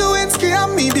 Bill Lewinsky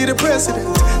and me be the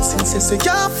president. Since you say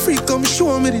you're free, come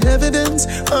show me the evidence.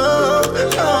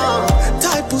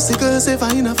 Tight pussy girls ever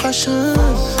in a fashion.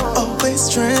 Always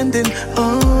trending.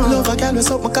 Love a girl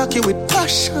with up my cocky with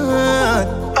passion.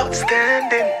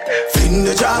 Outstanding. Fling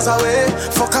the jars away,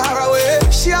 fuck her away.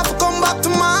 She have to come back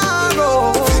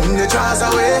tomorrow. Fling the jars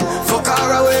away, fuck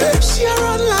her away. She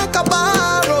run like a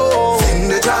barrow. Fling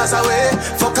the jars away,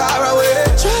 fuck her away.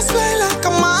 Just play like a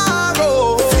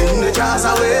marrow. Fling the jars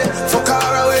away, fuck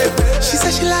her away. She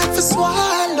said she like to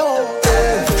swallow.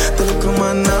 Hey, the little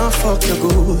man now fuck you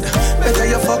good. Better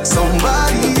you fuck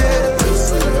somebody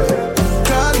else.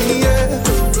 Call me, yeah.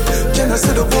 Can I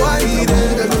say the boy need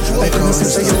it? Like when I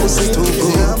say your pussy too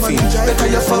good feel. Better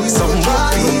you fuck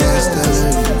somebody else.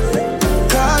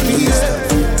 Call me, yeah.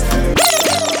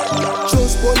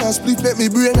 Just one and split, make me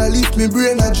brain a lift, me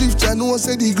brain a drift. You know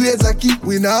say the grades a keep.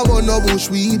 We now want no bush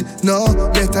weed, no.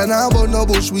 Better now want no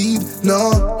bush weed,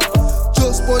 no.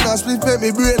 Just one and split, make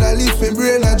me brain a lift, me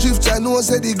brain a drift. You know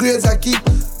say the grades a keep.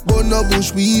 But no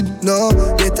bush weed, no.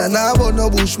 Better now want no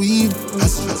bush weed.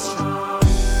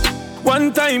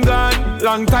 One time gone,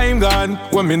 long time gone,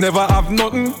 when me never have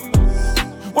nothing.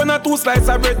 One or two slices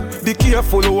of bread, be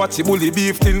careful what you bully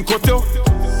beef tin cut you.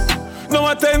 Now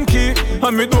a 10 key,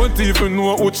 and me don't even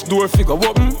know which door figure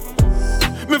open.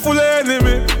 Me full of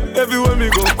enemy, everywhere me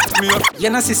go. You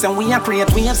know, sister, we are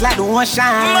create waves like the ocean.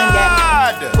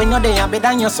 Yeah. When you're there,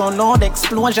 better your son know the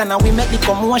explosion, and we make the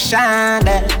commotion.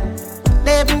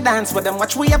 They even dance with them,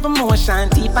 watch we have emotion,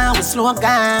 deep and we slow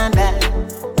down.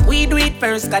 We do it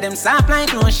first, got them soft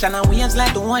like lotion, and waves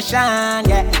like the ocean.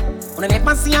 Yeah. When I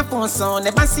never see a phone sound,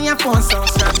 never see a phone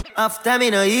sound. After me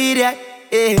no idiot,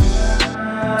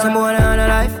 yeah. Some boy on a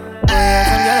life, yeah.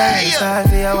 Some girl on start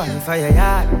for your wife for your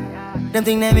yard. Them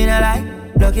think them in a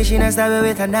lie, lucky she not stab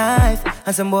with a knife.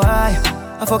 And some boy,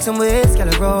 I fuck some ways, girl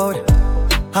road.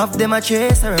 Half them a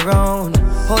chase her around.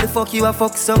 How the fuck you a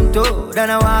fuck some toad?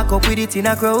 And I walk up with it in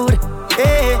a crowd.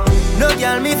 Hey, no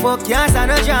girl me fuck, yes and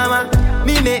no drama.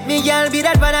 Me make me girl be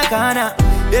that banana.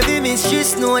 Baby miss, she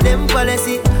know them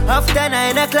policy. After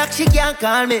 9 o'clock she can't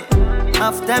call me.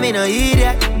 After me no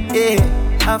idiot, yeah.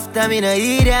 After me no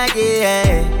eat that,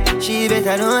 yeah. She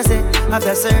better know say,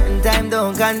 after certain time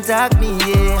don't contact me,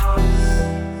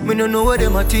 yeah. Me no know what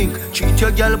them a think. Treat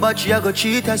your girl but she a go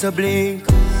cheat as a blink.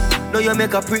 Now you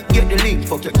make a prick, get the link.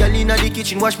 Fuck your girl inna the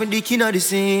kitchen, wash me dick inna the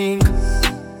sink.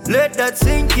 Let that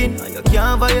sink in. You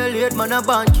can't violate, man, a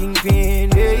band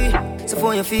kingpin, hey. So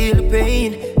for you feel the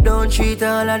pain, don't treat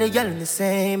all of the girl the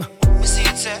same. You see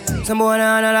it, sir? Some boy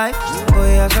on a life.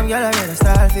 Boy, you have some girl I a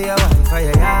style for your wife, for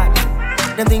your yard.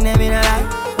 Them think them in a life.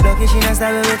 Lucky she not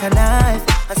stab with a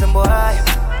knife. And some boy,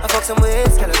 I fuck some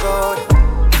ways, girl road.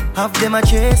 Half them a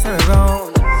chase her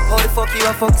around. How the fuck you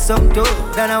a fuck some dude?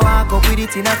 Then I walk up with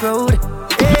it in a crowd.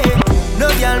 Hey, no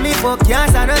girl me fuck, can't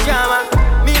stand no drama.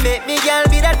 Me make me girl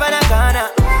be that for the corner.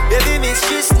 Baby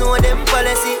mistress know them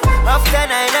policy. After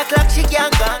 9 o'clock she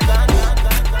can't go.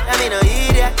 I mean no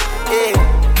idiot, yeah.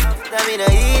 I mean no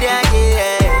idiot,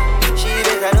 yeah. She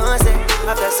better know say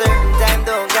after certain time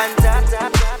don't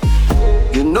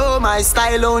contact. You know my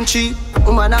style don't cheap.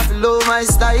 Woman have to love my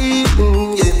style.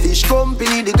 Yeah, fish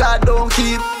company the God don't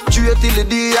keep. Straight till the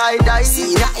day I die.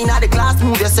 See ya inna the class,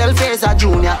 move yourself as a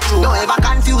junior. Don't ever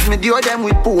confuse me, deal them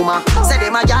with Puma. Say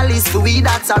them a gal is to we,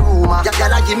 that's a rumor. Ya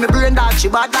gal a give me brain that she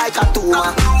bad like a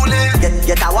tumor.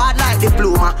 Get a word like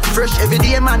diploma. Fresh every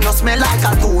day man, no smell like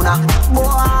a tuna.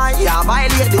 Boy, yeah,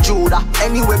 violate the Judah.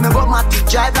 Anyway, me go my teeth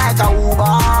drive like a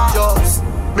Uber. Just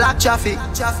black traffic.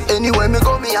 Anyway, me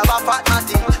go me have a fat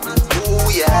matic. Ooh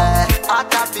yeah,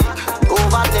 hot traffic.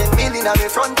 Over 10 million on me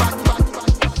front back.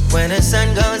 When the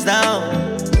sun goes down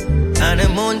and the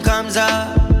moon comes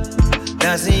up,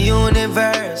 that's the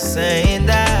universe saying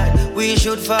that we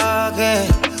should forget.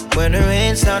 When the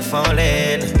rain start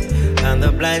falling and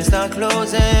the blinds start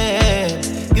closing,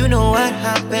 you know what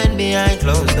happened behind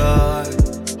closed doors.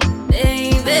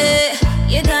 Baby,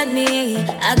 you got me,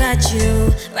 I got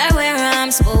you, right where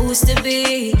I'm supposed to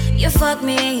be. You fuck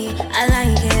me, I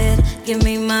like it, give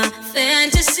me my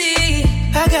fantasy.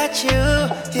 I got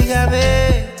you, you got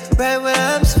me, right where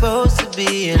I'm supposed to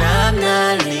be. And I'm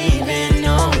not leaving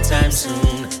no time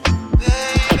soon.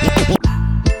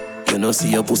 You know see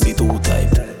your pussy too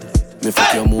tight. Me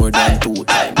fuck you more than 2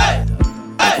 times.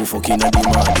 Like we fuck inna the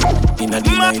morning, inna the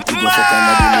night we go fuck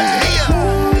inna the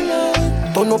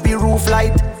morning. Turn up the roof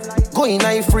light. Go in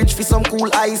a fridge for some cool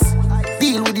ice.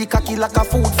 Deal with the cocky like a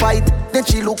food fight. Then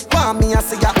she look for me and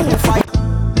say ya who fight.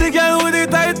 The girl with the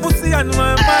tight pussy on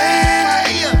my mind.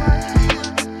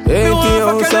 Hey, you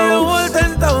want fuck her whole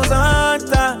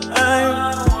 10,000 times.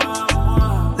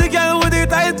 The girl with the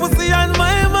tight pussy on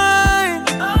my mind.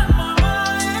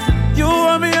 You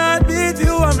want me heartbeat,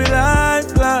 you want me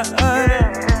lifeline.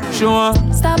 Sure.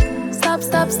 Stop it up.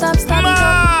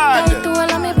 Tight to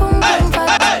all of me boom boom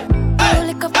fat. You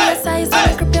lick up your size,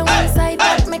 you grip your one side.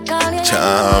 Me call you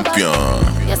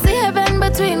champion. You see heaven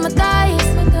between my thighs.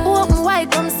 Open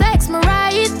wide, come sex me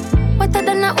right. Wetter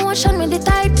than the ocean with the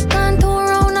tide. Can't turn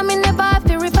around, I mean never have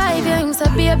to revive you. Him say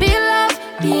baby love,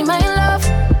 be my love.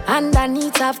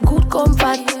 Underneath have good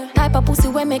comfort. Type of pussy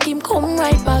where make him come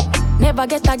right back. Never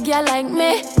get a girl like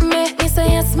me. He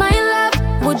say yes my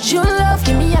love. Would you love?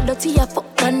 Give me a dirty a fuck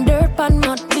and dirt pan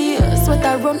not beer.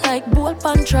 Sweater run like bull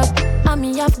pan trap. And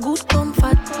me have good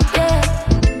comfort, yeah.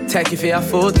 Take you for your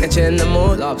food, get you in the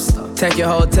mood. Lobster. Take your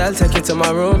hotel, take you to my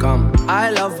room. Come. I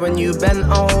love when you bend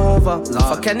over.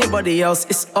 Love. Fuck anybody else,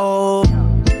 it's over.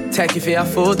 Take you for your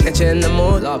food, get you in the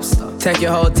mood. Lobster. Take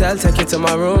your hotel, take you to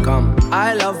my room. Come.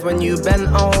 I love when you bend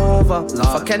over.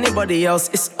 Love. Fuck anybody else,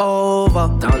 it's over.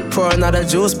 Done. Pour another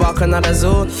juice, bark another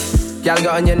zone. Y'all get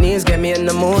on your knees, get me in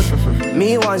the mood.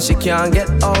 Me once you can't get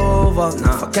over.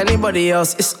 Nah. Fuck anybody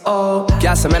else, it's all.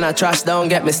 Y'all some men I trash, don't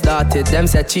get me started. Them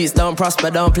said cheats don't prosper,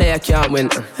 don't play, I can't win.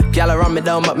 Y'all run me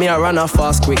down, but me I run off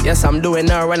fast quick. Yes, I'm doing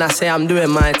her when I say I'm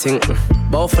doing my thing.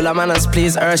 Both full of manners,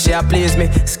 please her, she a please me.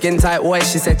 Skin tight white,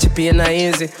 she said chippy and not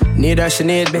easy. Need her, she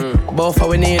need me. Both how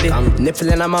we need it. Nipple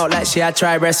in her mouth like she a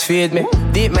try breastfeed me.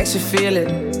 Deep makes you feel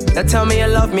it. Now tell me you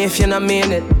love me if you not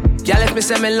mean it. Y'all if me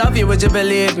say me love you, would you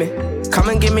believe me? Come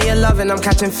and give me your loving, I'm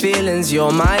catching feelings,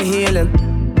 you're my healing.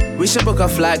 We should book a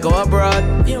flight, go abroad.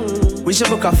 We should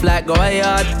book a flight, go a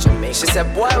yard. She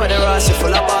said, boy, with the rush, you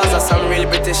full of bars, that's some real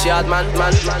British yard, man.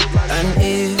 And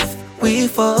if we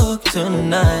fuck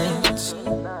tonight,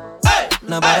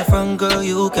 now by the front girl,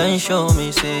 you can show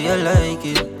me, say you like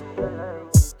it.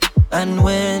 And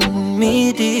when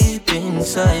me deep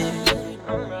inside,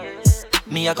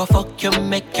 me I go fuck you,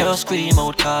 make you scream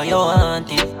out, cause you want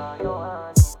it.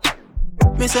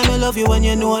 Me say me love you when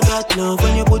you know that love.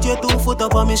 When you put your 2 foot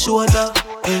up on me shoulder.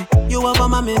 Hey, you have a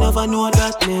man, me never know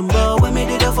that name. But when me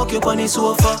did I fuck you on the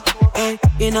sofa. Hey,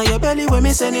 inna your belly when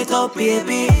me send it up,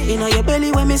 baby. Inna your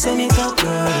belly when me send it up,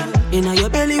 girl. Inna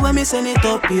your belly when me send it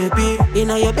up, baby.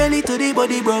 Inna your belly to the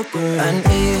body broke, girl. And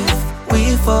if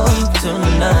we fuck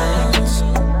tonight,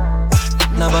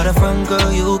 now about the front,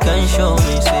 girl, you can show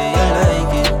me, say you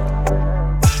like it.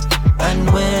 And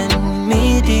when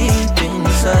me deep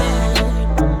inside,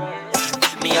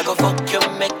 me I go fuck you,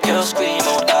 make you scream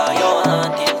out all you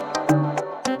want it.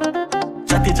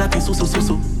 Chatty, so.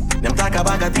 Them talk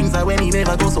about things that when he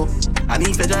never go so. And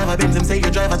if you drive a Benz, them say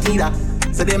you drive a Tida.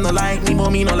 So them no like me,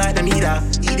 but me no like them either.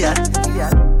 Idiot.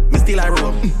 Me still a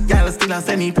roll. Girl still a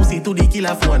send me pussy to the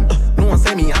killer phone. No one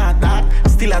send me hard that.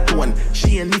 Still a tone.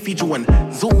 She and Niffy Joan.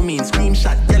 Zoom in,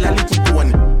 screenshot, girl a licky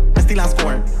tone. Me still a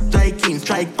score. Try king,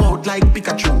 strike out like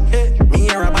Pikachu. Hey. Me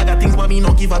hear a bag of things, but me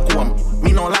no give a comb.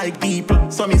 Me no like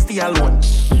people, so me stay alone.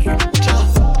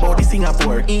 Body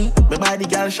Singapore, My body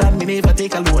girl shot, me never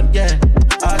take a loan, yeah.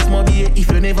 Ask Moby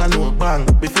if you never know, bang.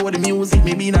 Before the music,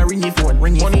 maybe in a ring your phone.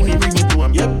 Money me bring it to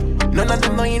him, yep. None of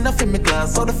them know enough in my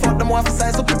class. So the fuck them want to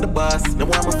size up with the boss. They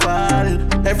want me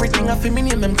fall. Everything I feel me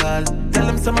name them call. Tell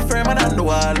them some firmer than the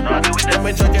wall. Then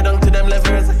we drag it down to them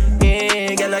levers.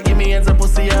 Yeah, girl, give me hands and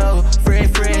pussy out. Free,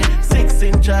 6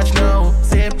 in charge now.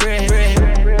 Say pray.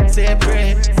 I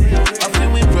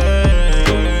feel we burn.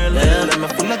 I'm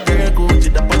full of girl, go to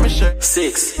the on my shirt.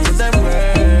 6 to the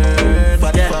word.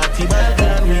 Party bad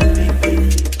gun with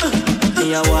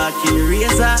me. I walk in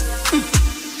razor.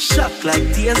 Shock like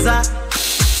taser.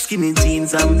 Skinny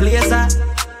jeans and blazer.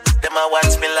 Them a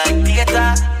watch me like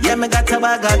theater. Yeah, me got a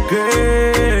bag of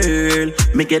girl.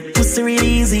 Me get pussy real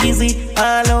easy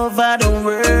all over the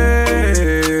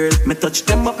world. Me touch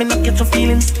them up, me not get your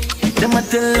feelings. Them a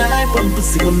tell lie, but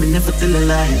pussy but me never tell a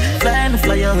lie.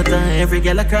 Fly out and every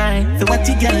girl a cry. So what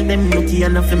you girl, them nookie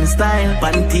enough for me style.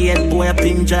 Panty head boy a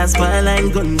pin jazz line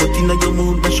gun. But you know you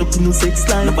move, mash up new sex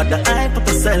style. Nobody hype up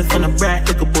yourself on a bright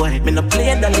like a boy. Me no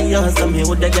play dolly yours, so me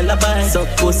with the girl a buy. So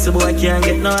pussy boy can't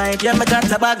get no hype. Yeah, me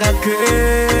got a bag of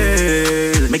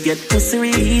girl. Me get pussy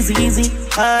real easy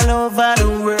all over the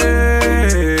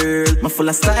world. Me full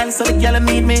of style, so the girl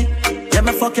need me. Yeah,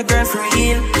 me fuck your girl for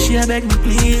real. She a beg me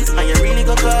please. And you really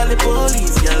go call the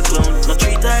police. Girl clown, no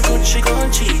treat her good, she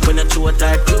gon' cheat. When you throw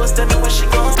her close, tell me where she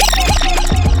gon'.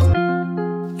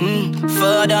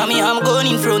 Further me, I'm going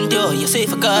in front yo. You say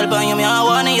if I call by you, me I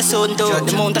wanna your son too.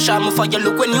 The mount of shot me for you,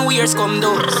 look when New Year's come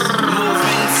though.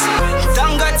 Movements.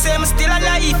 Thank God say I'm still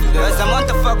alive. There's a month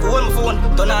to fuck hold my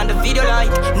phone. Turn on the video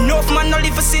light. Enough man no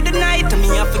live for see the night. Me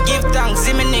have to give thanks,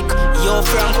 see me Nick. Yo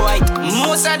Frank White.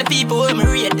 Most of the people when me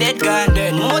rate dead gone.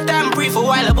 Then more time pray for a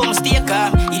while about me stay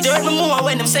calm. It hurt me more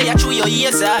when them say I chew your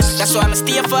ears out. That's why I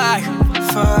stay far.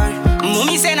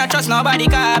 Mommy say not trust nobody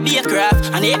cause I be a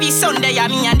craft. And every Sunday I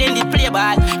me and them did play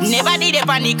ball. Never did up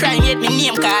on the crime yet me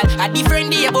name call. A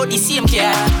different day about the same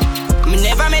car. Me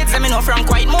never met them, me know from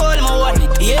quite more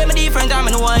yeah, me different and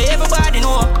me know everybody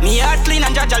know. Me heart clean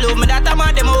and judge I love me that I'm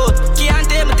at them out. Can't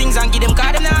tell me things and give them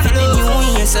cause them not the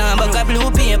new year son, but got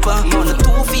blue paper. Man a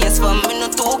two-face for me, no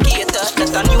two-gator.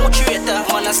 That's a new traitor,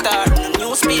 man a star in the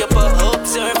newspaper.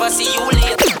 Observe, I see you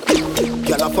later.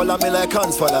 Girl, I follow me like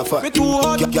hands for the fat.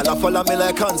 Girl, I follow me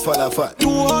like hands for the fat.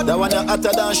 That one you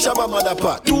hotter than Shabba mother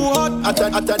pot. Hotter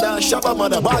than Shabba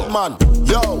mother. Bad man,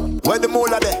 yo, where the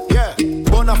moolah there? Yeah.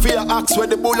 Bona fear axe where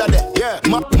the bulla there. Yeah.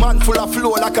 Man full of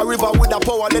flow like a river with a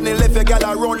power. Then he left a girl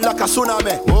a run like a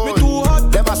tsunami.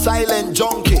 Them a silent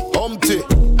junkie, humpty.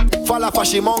 Fall off a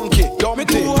she monkey,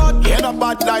 dumpty. You ain't a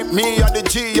bad like me, or the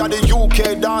G, or the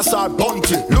UK dancer,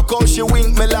 bunty. Look how she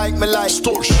wink me like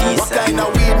Stush. What kind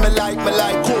of weed me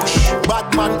like Kush.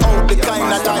 Bad man out the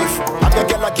kind of life. I'm the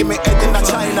girl that give me head in a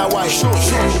China white.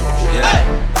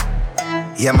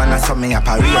 Yeah man, I saw me a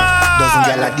parade. Doesn't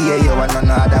girl a day, you want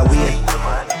no other way.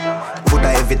 Put a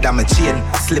heavy than my chain,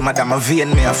 slimmer than my vein.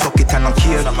 Me a fuck it and no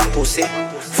care. My pussy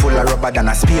full of rubber than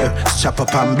a spear. Strap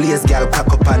up and blaze, girl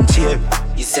cock up and cheer.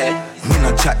 You said me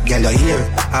no chat, girl you hear.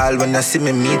 All when you see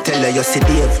me tell her you see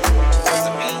Dave.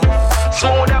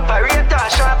 Smooth operator,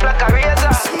 sharp like a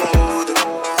razor. Smooth.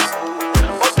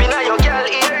 Up inna your girl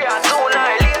area, too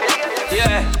gnarly.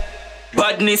 Yeah,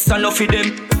 badness enough for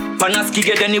them. Panaski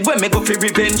get anywhere, me go for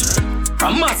revenge. A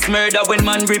mass murder when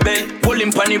man rebel. Pull him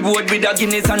on the road with a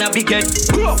Guinness and a big head.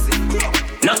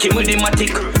 Knock him with the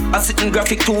matic. A sitting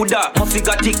graphic too dark, must be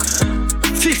got thick.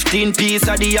 15 piece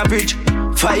of the average.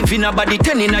 5 in a body,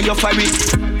 10 in a your fabric.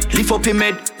 Lift up him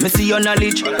head, me see your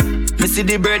knowledge. Me see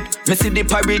the bread, me see the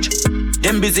porridge.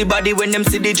 Them busy body when them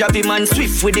see the Javi man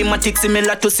swift with the matic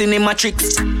similar to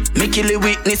Cinematrix. Me kill the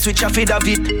witness which I feed of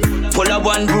it. Pull a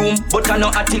one room but I no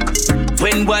attic.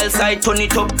 When wild side turn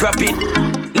it up drop it.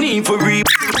 Need for reap.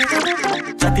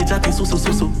 Chatty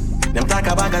so. Them talk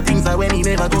about the things that when he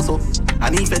never do so.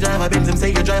 And if you drive a Benz, them say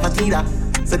you drive a Tida.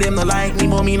 So them no like me,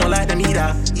 but me no like them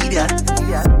either. Idiot.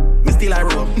 Me still a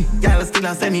rope. Y'all still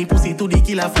a send me pussy to the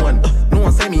killer phone. No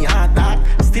one send me hard dark.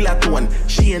 Still a tone.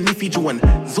 She and Niffy Joan.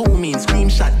 Zoom in,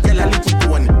 screenshot, yell a little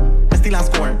tone. Me still a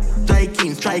score. Strike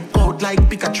in, strike out like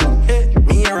Pikachu. Hey,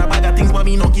 me hear a bag of things, but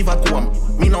me no give a comb.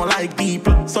 Me no like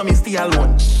people, so me stay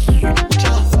alone.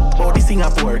 Body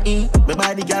Singapore. Me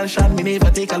buy the girl shot, me never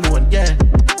take a loan. Yeah.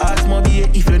 Ask Moby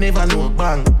if you never know.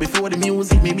 Bang. Before the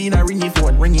music, maybe not ring your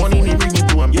phone. Money me bring it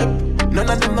to him. Yep. None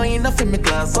of them know enough in my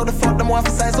class. So the fuck them want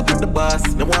to size up with the boss.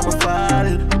 Them want me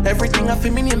fall. Everything I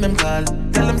feel me name them call.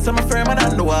 Tell them some firmer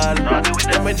than the wall.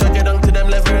 Then we drag it down to them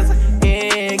levers.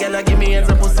 Hey, girl, give me hands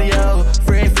up pussy out.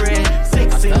 Free.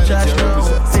 6 in charge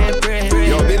now. Say pray.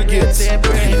 Yo, Bill Gates. Say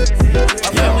pray.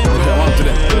 Yeah, we don't want to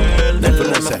them. Then for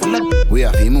them say, we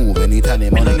have to move anytime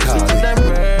them money call.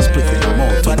 Spliffing them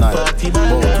out tonight.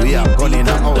 But we have gone in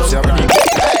the house, yeah, right?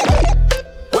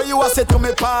 When you a say to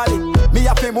me party, me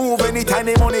have to move anytime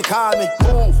the money call me.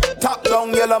 Move, top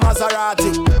down yellow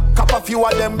Maserati. Cop a few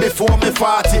of them before me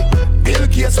 40. Bill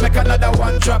Gates make another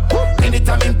one drop.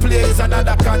 Anytime in play is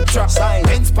another contract.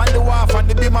 Ends span the wharf and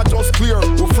the beam are just clear.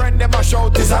 Who friend them a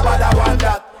shout is about one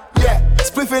that. Yeah,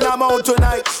 spliffing them out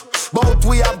tonight. But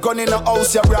we have gone in the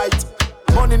house, you're right.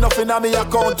 Money nothing on me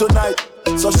account tonight.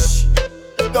 So shh,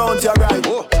 don't you right.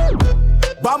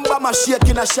 Bamba my shake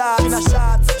in a shot.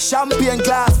 Champagne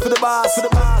glass for the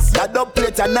boss. That dub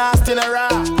plate a nasty in a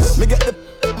rat. Me get the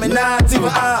me not even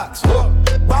ask.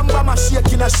 Bamba my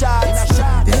shake in a shot.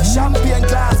 Champagne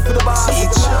glass for the boss.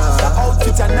 The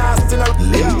outfit a nasty in a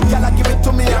rat. Y'all give it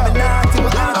to me and me not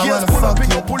even ask. Yes, pull up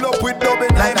with double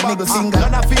like a nigga finger.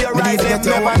 None of your right them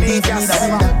never need a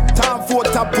time for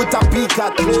top put a peak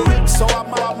at me. So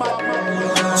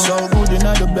I'm so good in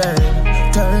the bed.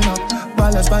 Turn up.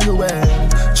 Balance by your way.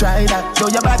 Try that, show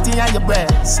your body and your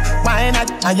breasts. Why not?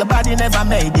 And your body never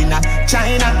made in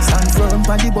China. Stand firm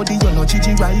by the body, you're no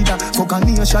chichi rider. Fuck a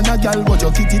nation, a girl, but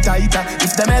your kitty tighter.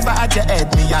 If them ever at your head,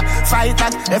 me a fight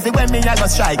that. Everywhere me I go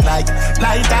strike like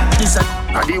lighter. Listen,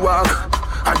 I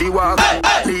the walk,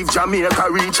 leave Jamaica,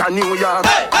 reach a New York.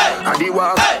 I the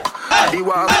walk,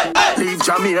 leave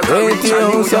Jamaica, reach a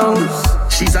New York.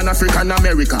 She's an African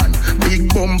American.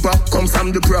 Big bumper comes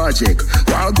from the project.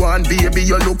 Wagwan baby,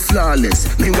 you look flawless.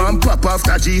 Me want pop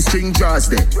after G-string draws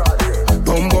there.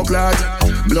 Bumbo clad,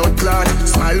 blood clad.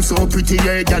 Smile so pretty,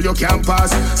 yeah, girl you can't pass.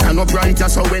 Stand up brighter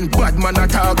so when bad man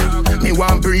attack. Me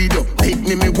want breed up, pick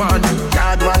me want.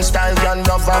 Yard man style, girl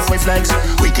love off with flex.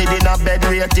 Wicked in a bed,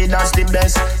 rated as the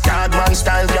best. Yard man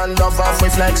style, girl love off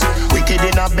with flex. Wicked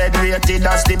in a bed, rated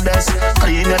as the best.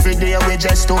 Clean every day, we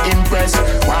just to impress.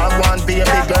 Wagwan baby.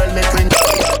 The girl make me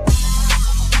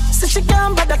so she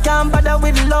can't bother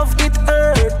with love it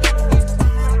hurt.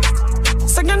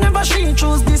 So you never she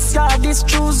choose this guy, this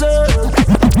chooser.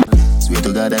 Swear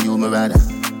to God that you my rather.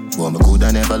 Boy, me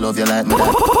coulda never love you like me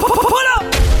that. Pull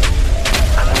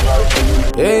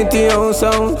up. Ain't your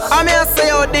sound. I'm here say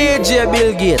your DJ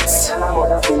Bill Gates.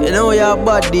 You know you're a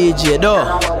bad DJ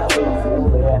though.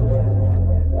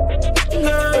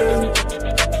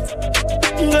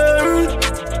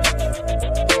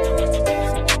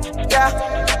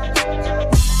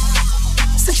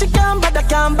 So she can't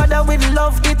bother with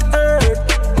love it hurt.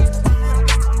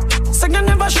 So you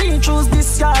never she choose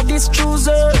this guy, this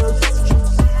chooser.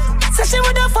 So she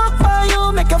woulda fuck for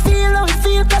you, make you feel how you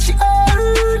feel, cause she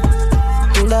hurt.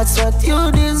 That's what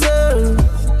you deserve,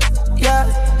 yeah.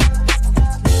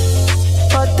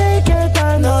 But take your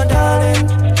time, no darling.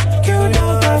 You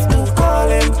don't have to call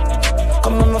him.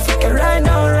 Come on, my fuck it right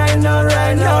now in the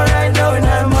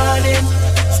morning.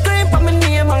 Scream for my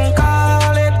name and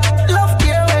call it. Love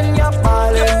you when you're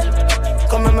falling.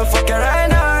 Come on, my fuck it right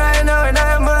now in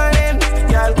the morning.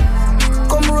 Girl,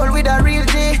 come roll with a real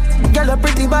G. Girl, a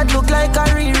pretty bad look like a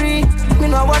Riri. Me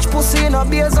no watch pussy, no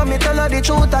beers, so me tell her the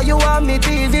truth, that you want me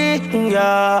TV.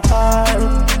 Yeah,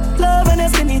 love when you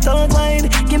see me don't mind.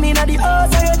 Give me na the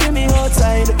house, or you give me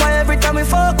outside. Why every time we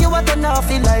fuck you, I turn off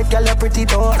feel like girl, you pretty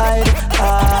don't hide.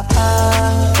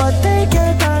 But take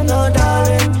your time, no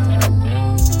darling.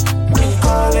 Keep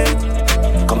calling.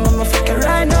 Come on, me fuck it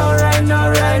right now in the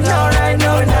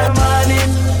morning.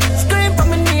 Scream for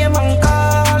my name and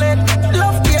call it.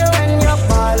 Love you when you're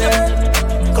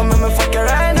falling. Come on, me fuck it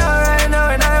right now.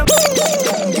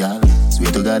 Girl,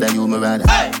 swear to God that you my rather.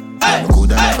 Me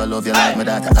coulda never love you like my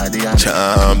daughter. I the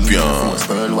champion. Force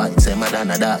worldwide, say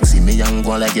Madonna dark. See me young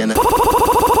one like you know. Pull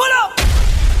up.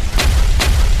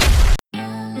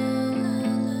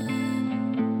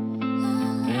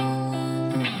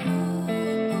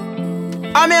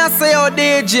 I mean, I say, oh,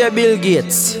 DJ Bill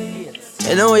Gates.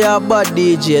 You know you're a bad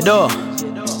DJ, though.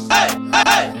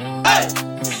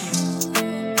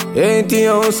 Ain't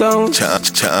your sound champion.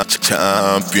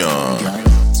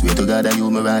 Swear to God that you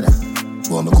my brother.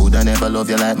 But me coulda never love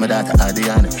you like my daughter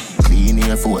Adriana. Clean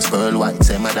Air Force, pearl white,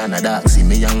 say Madonna dark. See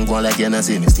me young one like you know,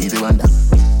 see me Stevie Wonder.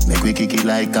 Make we kick it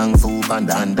like Kung Fu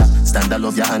Panda under. Stand I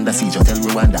love your under, see you tell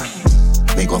Rwanda.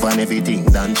 Make off on everything,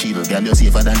 done chill. Girl, you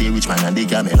safer than the rich man and the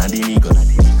camel and the nigga.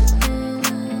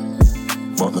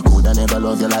 But me coulda never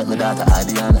love you like my daughter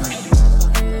Adriana.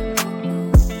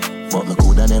 But me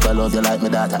coulda never love you like my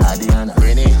daughter Adriana.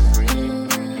 Renee.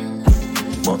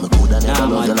 But me coulda never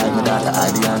love you like my daughter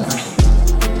Adriana.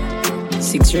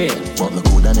 6 real. But me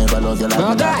coulda never love you like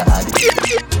my daughter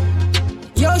Adriana.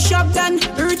 Yo, shop done.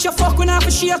 Rich a fuck when I have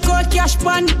a share called cash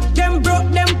pan. Them broke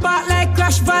them part like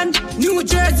crash van. New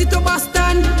Jersey to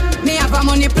Boston. Me have a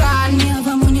money plan.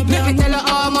 Make me tell her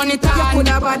all money time. You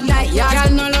coulda bad like ya.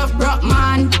 Girl no love broke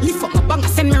man. Lift up my bank,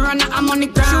 send me run a money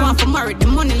ground. She want for marry the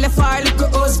money left for her little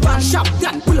husband. Shop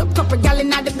done. Pull up couple gal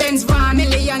inna the Benz van.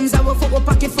 Millions I will fuck a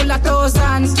pocket full of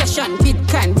thousands. Cash and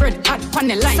Bitcoin, bread hot on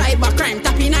the line. Cyber crime,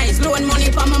 tapping eyes, loan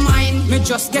money for my mind. Me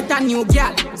just get a new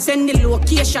gal. Send the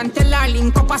location, tell her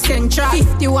link up a central.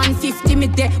 5150 me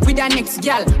there with the next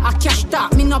gal. A cash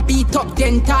talk, me no beat up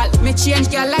dental. Me change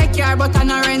gal like car but I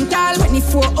no rental.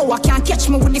 24 hour can't catch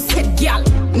me with this head gal.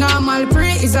 Normal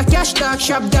pre is a cash talk.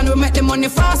 Shop done we make the money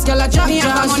fast. Gal a job. Me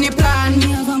have a money plan.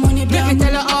 Let me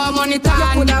tell her all money time.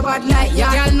 You coulda bad like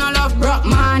ya. Gal no love broke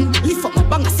man. Lift up my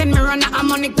bank send me run a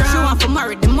money ground. She want for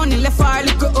marry the money left for her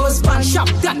little husband. Shop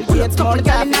done. Pull up couple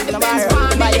gal inna the Benz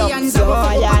van. Millions of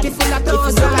pocket full of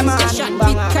thousands. Cash and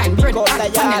Bitcoin bread hot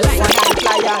on the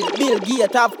line. Bill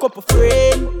Gates have couple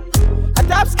friends. A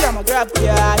top scammer grab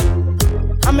card.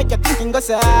 I make you thinking go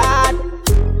sad.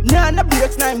 Nah, no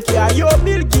breaks, now I'm care. Yo,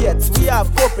 Bill Gates, we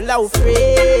have couple of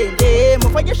friends. Them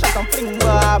for your shot and fling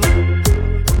bomb.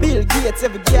 Bill Gates,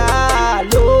 every girl,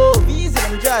 love, easy,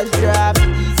 them just drop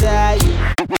easy.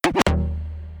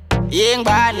 Young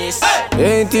badness.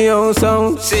 Ain't your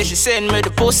sound. Say she send me the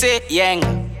pussy, yang.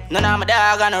 None of my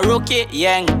dog and a rookie,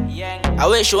 yang. I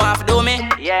wish you want to do me,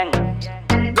 yang.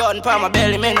 Gun pa my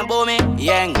belly, me no bow me,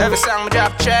 yang. Every song me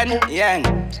drop trend, yang.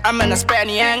 I'm in a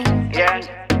spend, yang.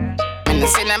 And I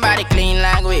see nobody clean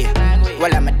like we.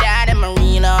 Well, I'm a dad and a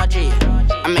real OG.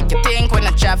 I make you think when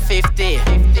I chop 50.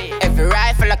 Every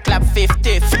rifle I clap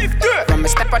 50. From a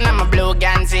step on my blue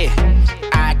Ganzi.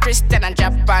 I Christian and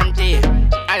drop panty.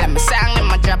 I let me sing in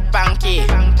my drop panky.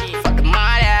 For the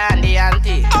mother and the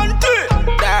auntie.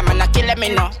 Damn, and I kill me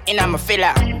no in a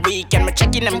filler. Weekend me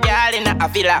checking them girl in a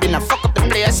villa. Been a fuck up the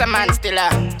place, a man still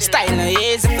a style no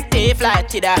easy for take flight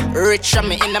to the rich on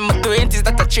me in my 20s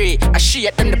that a tree. I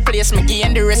shit them the place, me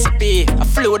gain the recipe. I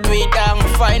float way down, me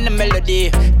find the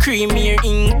melody. Creamier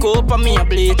ink up on me a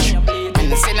bleach.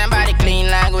 And I see nobody clean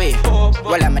like we.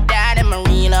 Well, I'm a dad and a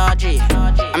real OG.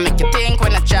 I make you think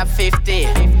when I chop 50.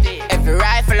 Every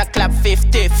rifle I clap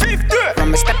 50.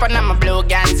 From a step on my blue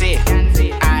Ganzi.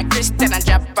 I Christian and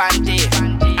drop panty.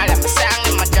 I let me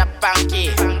sing in my drop panky.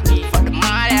 For the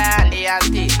mother and the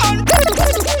auntie.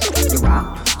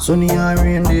 Sunny and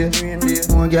rain day.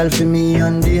 More girl for me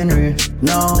and DNA.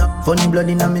 No, funny blood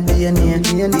in my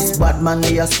DNA. This bad man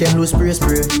they ask can lose spray.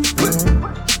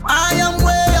 I am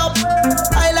way up.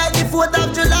 I like the 4th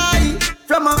of July.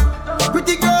 From a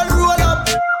pretty girl roll up,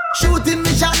 shooting me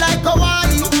shot like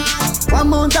Hawaii. One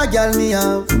mount a girl me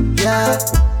have, yeah.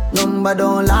 Number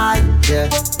don't lie, yeah.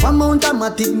 One mount a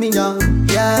matic me have,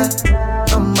 yeah.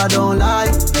 Number don't lie,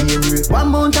 yeah. One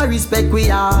mount a respect we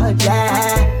have,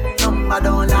 yeah. Number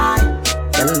don't lie.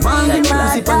 Tell one give me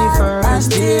pussy for the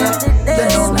first day. They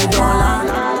know me don't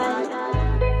lie.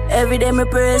 Every day me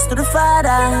praise to the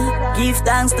Father, give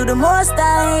thanks to the Most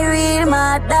High, real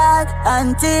my dog,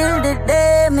 until the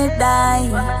day me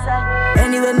die.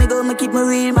 Anywhere me go, me keep me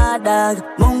real my dog.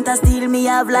 Mount a steal me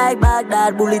have like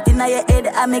Baghdad. Bullet in your head,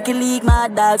 I make it leak my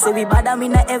dog. Say we bad and me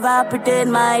not ever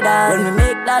pretend my dog. When me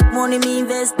make that money, me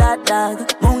invest that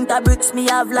dog. Mount a bricks me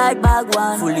have like bag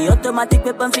one. Fully automatic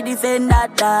weapon fi defend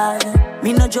that dog.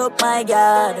 Me no joke my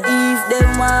God. If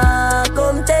them want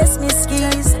come test me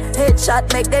skills,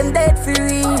 headshot make them dead for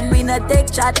real. We no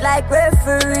take shot like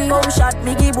referee. Come shot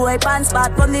me give boy pants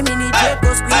spot from the mini jet.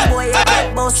 Go scream boy head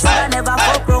get bust. I never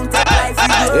fuck wrong take life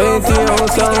video.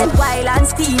 Get wild and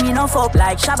steamy, no fuck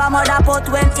like Shabba mother pot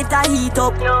when it a heat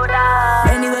up.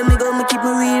 Anyway, me go, me keep me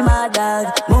real, my dog.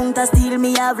 Munta steal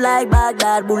me have like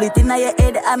Baghdad. Bullet in your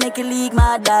head, I make a leak,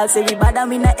 my dog. Say we bad and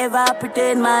me not ever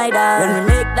pretend, my dog. When we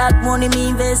make that money, me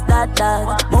invest that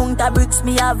dog. Munta bricks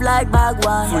me have like bag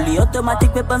one. Fully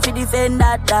automatic weapon for defend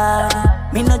that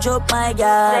dog. Me no joke, my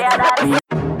God.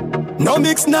 No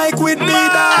mix Nike with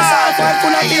Adidas. All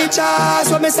full of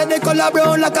features. When me say they color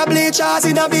brown like a bleachers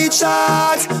in a beach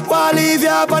shorts. Wanna leave you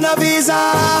up on a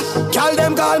visa. Call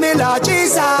them call me Lord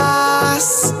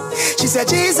Jesus. She said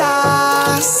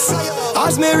Jesus.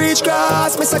 As me reach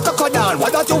cross, me say coco down.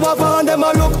 What that you have on them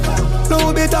a look?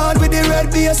 Blue bit on with the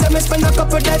red base. And me spend a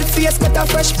couple dead face. Get a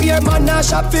fresh pair, man. Now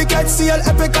shop fi get sale.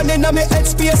 Epic and inna me head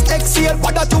space. Exhale.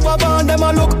 What that you have on them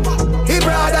a look? He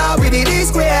brother with the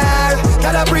D-square.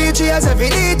 Can I preach yes every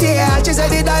detail. She said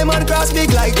the diamond cross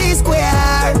big like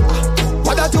D-square.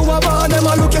 What that you have on them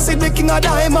a look? You see the king of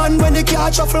diamond. When the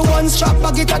car shuffle one strap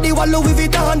back it at the wall Louis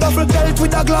Vuitton. Duffel belt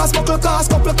with a glass buckle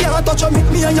cast. Couple can't touch you.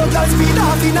 Me and your girl speed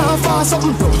off in a fast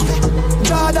something.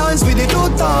 Jordans with the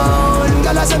two-tone.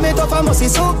 Girl I say me tough I must see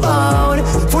so pound.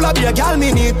 Full of beer girl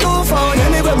me need 2 phone.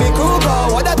 Anyway me cool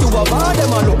go. What that you have on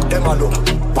them a look? Them a look.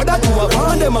 What that you have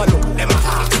on them a look? Them a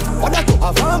ask. What that you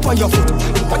have on your foot?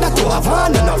 What that you have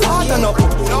on and a fart and a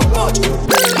poop? Not much.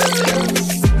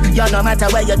 Yo, no matter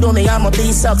where you do me, I'ma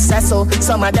be successful.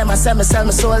 Some of them I sell my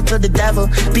soul to the devil.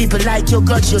 People like you,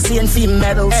 got you seeing female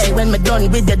medals. Hey, when me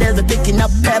done with the devil picking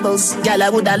up pebbles. Girl, I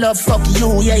woulda love fuck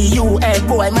you, yeah you. Hey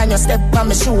boy, man, you step on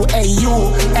my shoe, hey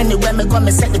you. Anywhere me go,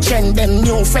 me set the trend. Them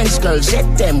new French girls, jet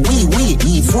them,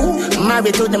 we fool.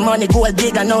 Married to the money, gold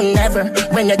digger, no never.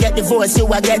 When you get divorced, you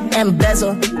a get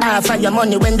embezzle. Half of your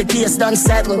money when the case done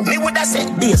settle. Me woulda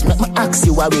said this, make me ask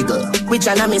you a wiggle. Which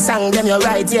one of me sang them, you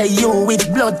right, yeah you.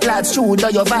 With blood clots through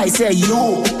the your vice, yeah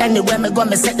you. Anywhere me go,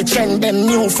 me set the trend. Them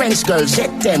new French girls,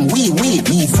 jet them, we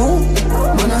fool.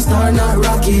 Man, I start not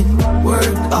rocket.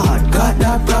 Work hard, got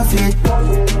that profit.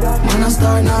 Man, I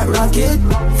start not rocket.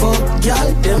 Fuck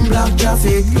y'all, them block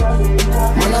traffic.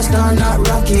 Man, I start not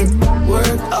rocket.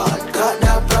 Work hard, got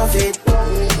that profit.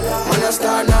 Man, I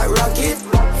start not rocket.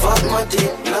 Fuck my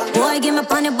dick. Boy, give me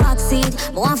on the back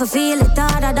seat. But want to feel it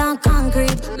harder than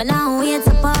concrete. But now wait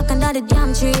to park under the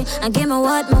damn tree. And give me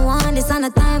what me want. This on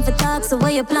the time for talk. So where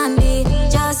your plan be?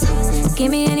 Just give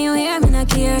me anywhere, me not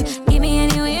care. Give me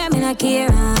anywhere, me not care.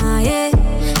 Ah, yeah.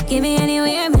 Give me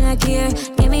anywhere, me not care.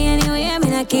 Give me anywhere, me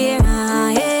not care. Ah,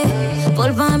 yeah.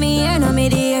 Pull for me here, no me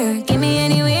dear. Give me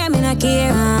anywhere, me not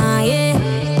care. Ah, yeah.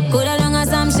 Good along as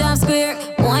some sharp square.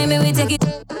 Why me we take it?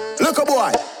 Look a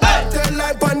boy. Tell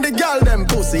life on the girl them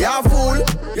pussy, you fool.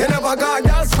 You never got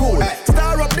girl school.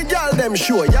 Star up the girl them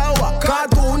show, you a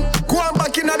cartoon. Go on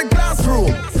back in the classroom.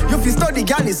 You fi study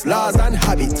girl's laws and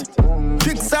habit.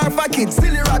 Tricks are for kids,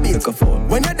 silly rabbit.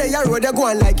 When you're there, you road, you go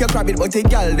on like your rabbit. But the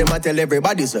girl them a tell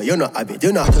everybody so you not have it,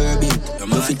 you not curb it.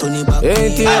 You fi turn it back.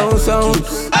 ATO sound.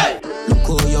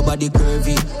 Look how your body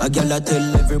curvy. A girl I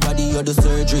tell everybody you're the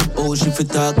surgery. Oh, she fit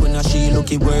talk when she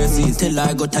looky worthy. Tell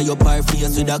her go tie up her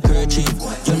face with a kerchief.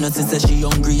 You know she say she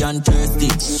hungry and thirsty.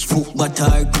 Foot but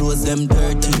her clothes them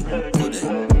dirty.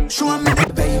 Show me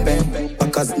the baby.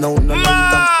 Because no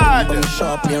later.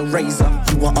 Sharp me a razor.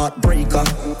 You a heartbreaker.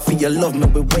 For your love me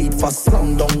we wait for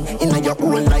sundown. Inna your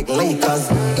own like Lakers.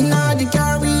 Inna the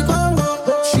car we gon'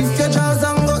 go. Shift your jaws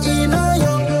and go inna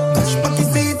yo. Touch back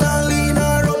his feet and lean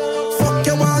her up. Fuck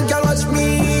your one girl watch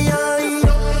me.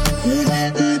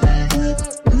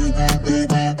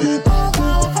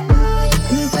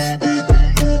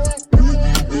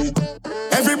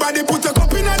 Everybody put a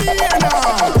cup in the air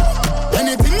now.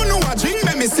 Anything you know I drink,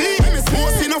 let me see.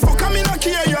 Most in a fuck, I'm in a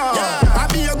care, yeah. I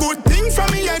be a good thing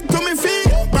from me head to me feet.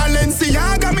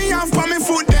 Balenciaga me have for me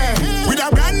foot there. With a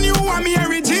brand new one, me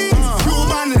every jeans.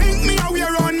 Cuban link me a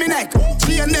wear on me neck.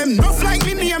 Chain them enough like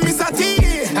me name Mr. T.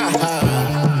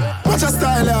 Watch a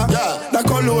style, yeah. The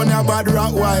cologne a bad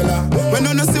Rottweiler. When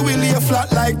you no see we lay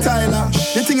flat like Tyler.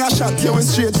 The thing I shot you with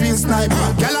straight real sniper.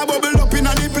 Girl a bubble up in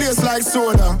the place like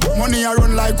soda. Money a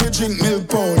run like we drink milk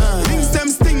powder. Things them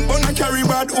stink but not carry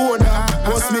bad odor.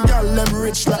 Boss me girl them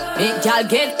rich like. Make y'all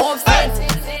get upset.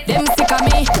 Them sick of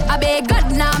me. I beg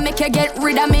God now make you get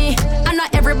rid of me. And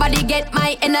not everybody get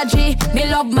my energy. Me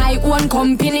love my own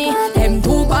company. Them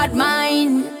too bad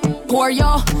mind. Poor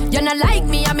yo, you not like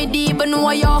me, and me deep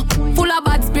know yo. Full of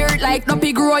bad spirit like no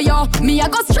pig grow yo. Me I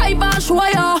go strive and show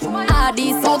yo. All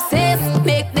this success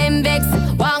make them vex.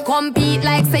 Want compete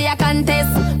like say a contest.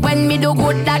 When me do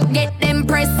good that get them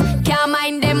press. Can't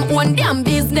mind them own damn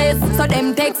business. So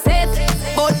them take set,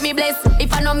 but me bless.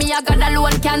 If I know me I God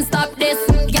alone can't stop this.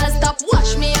 Girl stop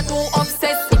watch me, you too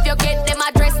obsessed. If you get them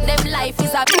address, them life is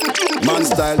Man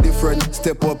style different,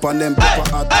 step up and them pepper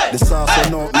hot. The sauce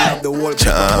on out, me have the whole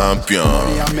champion.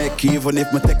 Money I make even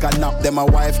if me take a nap. Then my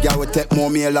wife girl will take more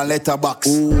meal and letterbox.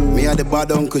 Me are the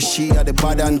bad uncle, she are the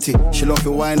bad auntie. She love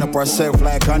to wind up herself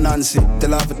like a Nancy.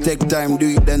 Tell her to take time, do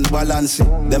it then balance it.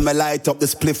 Then me light up the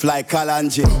spliff like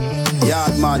Kalanji.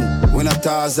 Yard man, we not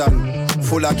Tarzan.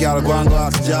 Full of girl, go and go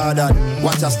ask Jordan.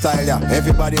 Watch a style ya,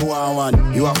 everybody want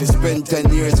one. You have to spend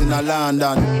 10 years in a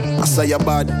London. I say you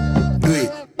bad, do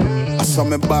it. I saw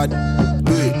me bad,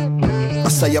 do it. I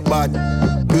say you bad,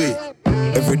 do it.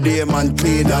 Every day man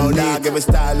clean and dog. Every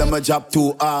style of my job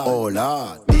too hard. Oh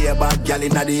Lord, be a bad gal in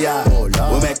the yard. Oh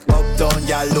Lord, we make uptown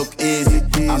gal look easy.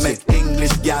 I make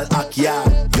English gal act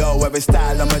yard. Yo, every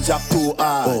style of my job too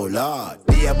hard. Oh Lord,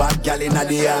 be a bad gal in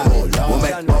the yard. Oh Lord, we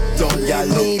make uptown gal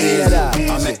look easy.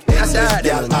 I make English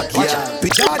gal act yard. Be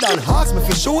Jordan Hawks me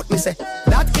fi shoot me say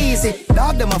that easy.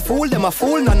 Dog them a fool,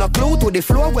 no clue to the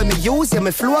floor when me use. Yeah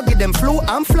me flow give them flu.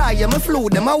 I'm fly, yeah me flew.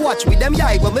 Them a watch with them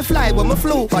yai when me fly, when me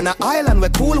flew. On a island we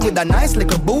cool with a nice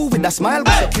little boo with a smile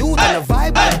we so cute and a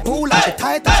vibe on the pool and she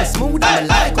tight and she smooth and me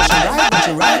like when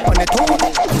she ride on the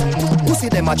tool. Pussy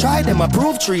them a try, them a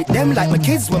prove, treat them like my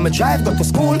kids when me drive go to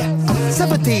school.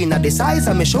 17 at the size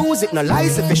of me shoes, it no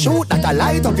lies if you shoot that I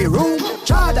light up your room.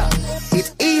 Jordan,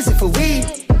 it's easy for we.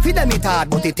 Feed them it hard,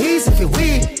 but it easy for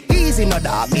we. Easy no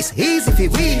dog, it's easy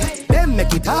for we. Them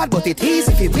make it hard, but it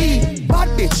easy for we. Bad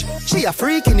bitch, she a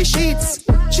freak in the sheets.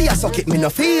 She a suck it, me no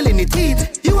feel in the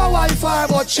teeth. You a wildfire,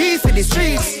 but she for the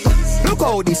streets. Look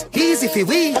how this easy for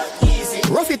we.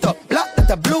 Rough it up, black that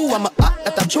a blue. I'm a hot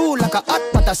that a chew like a hot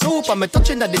pot of soup. I'm a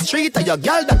touching at the street, and your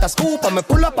girl that a scoop. I'm a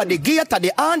pull up at the gate, at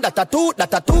the hand that a toot,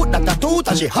 that a toot, that a toot.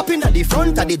 And she hopping at the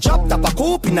front, at the drop, tap a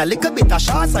coupe. In a little bit of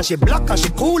shots, and she black, and she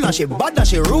cool, and she bad, and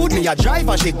she rude. Me a drive,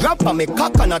 and she grab, and me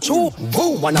cock, and a chew.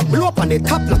 Woo, wanna blow up on the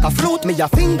top like a flute. Me a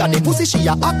finger, the pussy, she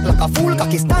a act like a fool.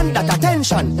 Cocky stand at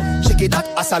attention. She give that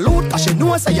a salute, cause she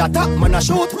know say a top, man a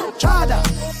shoot. Chada,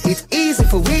 it's easy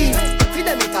for we. Feed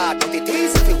them it hard, but it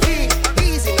easy for we.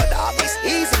 Easy no dog, it's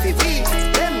easy for we.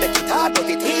 Them make it hard, but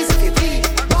it easy for we.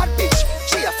 Bad bitch,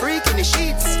 she a freak in the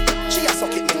sheets. She a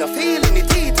suck it, me no feel in the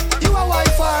teeth. You a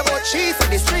wildfire, but she for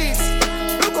the streets.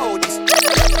 Look how this.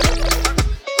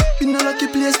 In a lucky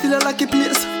place, still a lucky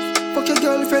place. Fuck your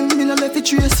girlfriend, me no left it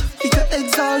trace. If you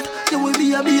exalt, you will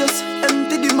be a base.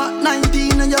 Empty the Mac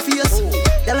 19 on your face.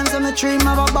 Tell them some dream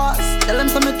of a boss. Tell them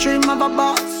some dream of a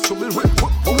boss. Who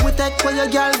we take where your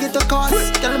girl get a cost?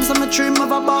 Tell them some dream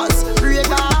of a boss. Pray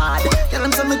God. Tell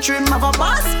them some dream of a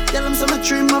boss. Tell them some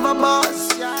dream of a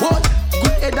boss. What?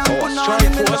 Good head and put on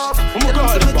in the love. Tell them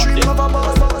some dream of a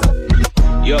boss.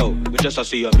 Yo, we just a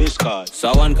see your missed call.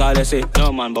 So one call they say,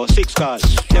 no man, about 6 calls.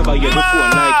 Never hear the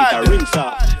phone like it a rinse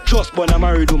off. Just born a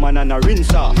married woman and a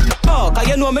rinse off. Oh, cause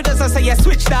you know me just a say you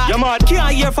switch that. You mad?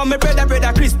 Can't hear from my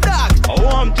brother Chris Dark. I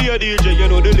want to your DJ, you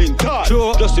know the link tag.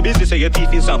 True. Just the business say your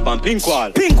teeth in samp and pink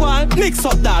wall. Pink wall, mix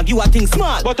up dog, you a think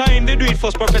smart. But I ain't the do it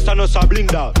first professor, no sabling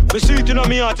dog. Me see it in on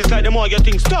me artists like the more you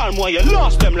think star, more you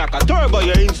lost them like a turbo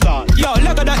you install. Yo,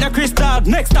 look at that the Chris Dark,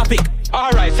 next topic.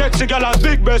 Alright, sexy girl has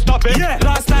big breast topic. Yeah,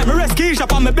 last night me rescue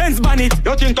shop on my Benz bonnet.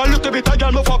 You think a little bit of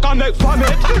girl me fuck and make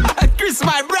vomit? Chris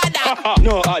my brother.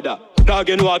 No other. Dog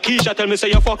you know a Keisha tell me say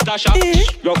you fuck Tasha.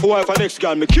 Your wife and next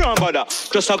girl me can't bother.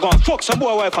 Just a go and fuck some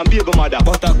boy wife and baby mother.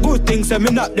 But a good thing say me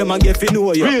not them and get fi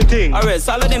know you. Real thing. Alright,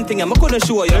 so all of them thing I'm gonna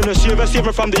show you. You know save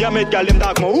me from the Ahmed girl them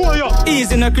dog me who you?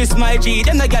 Easy no Chris my G,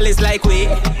 them the girl is like we.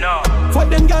 No. Fuck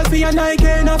them girls for your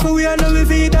Nike, not for we a Louis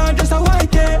V, just a white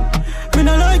day. Me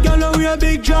no like girl who wear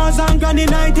big jaws and granny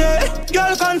nighty.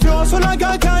 Girl confused when a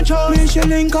girl can't show. Me she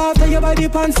link after your body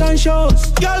pants and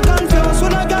shows. Girl confused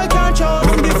when a girl can't show.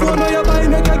 From the phone where you buy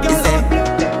make a girl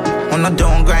up. On a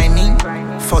down grind me.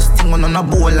 First thing on a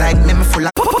bowl like me full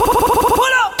of.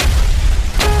 Pull up.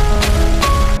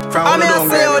 I'm here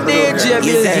say your DJ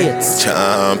Bill Gates.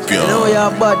 Champion. You know you're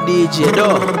a bad DJ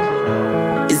though.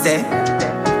 Is there?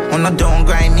 On a down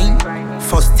grind me.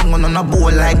 First thing on a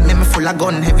bowl like me full of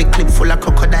gun. Heavy clip full of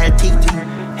crocodile teeth.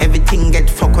 Everything get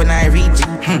fuck when I reach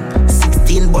it.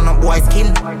 16 bun up boy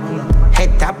skin.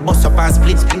 Head tap, bust up and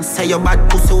split. Say your bad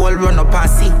pussy all run up and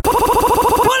see.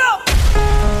 Pull up.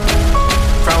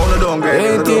 From on a down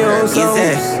grind.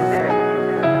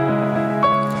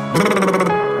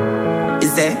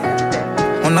 Is there?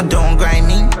 On a down grind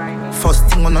me. First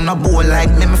thing on a bowl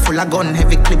like me full of gun.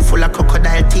 Heavy clip full of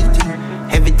crocodile teeth.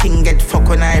 Everything get fuck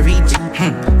when I reach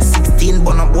it. 16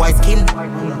 bun up boy skin.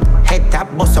 Head tap,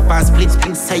 bust up and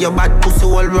split. Say your bad pussy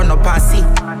all run up and see.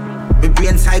 My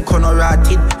brain side corner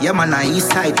rotted. Yeah man on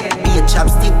east side. Be a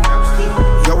chapstick.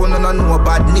 You wanna know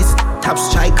badness. Top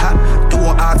striker.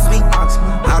 Don't ask me.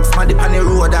 Ask my dip on the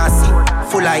road I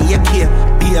see. Full roll like AK.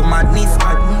 Be a madness.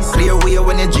 Clear way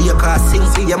when you G car sing.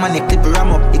 See your man, clip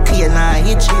ram up. It clear now,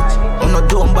 hit shit. On no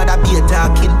dumb, but I be a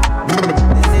talking.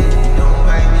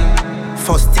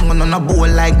 First thing on a bowl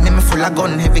like me full of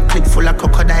gun. Heavy clip full of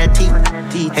crocodile teeth.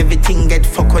 Everything get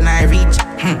fuck when I reach.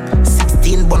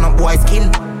 16 bun up boy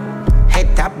skin.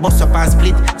 Head tap, bust up and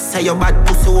split. Say your bad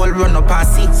pussy all run up and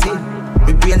sit.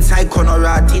 Me brain psycho no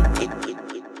rotted.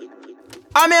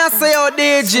 I mean I say your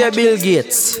DJ Bill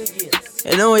Gates.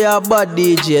 You know you're a bad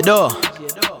DJ though.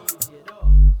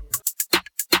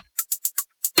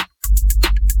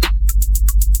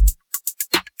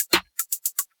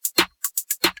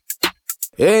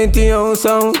 Ain't the old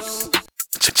songs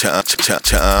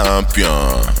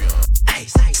champion.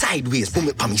 Sideways, boom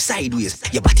it pa me sideways.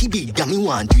 Your body big and me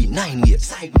want do it 9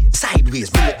 ways. Sideways,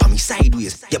 boom it pa me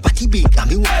sideways. Your body big and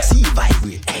me want see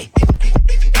vibrate. Hey,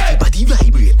 everybody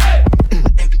vibrate.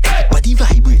 Everybody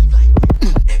vibrate.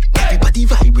 Everybody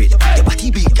vibrate. Your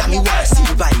body big and me want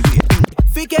see vibrate.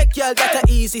 Forget girl, that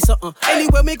a easy something.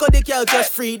 Anyway, me go the girl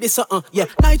just free this something. Yeah,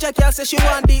 Niger girl say she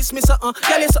want this me something.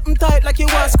 Girl, you something tight like you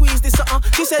want squeeze this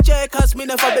something. She said yeah, cause me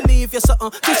never believe you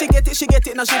something. Till she get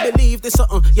it, now she believe this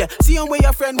something. Yeah, see on where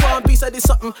your friend want piece of this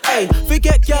something. Hey,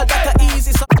 forget girl, that a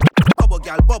easy something. Bubble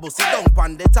girl, bubble, sit down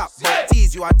pan the top. But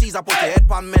tease you a tease, I put your head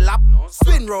pan me lap.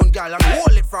 Spin round girl and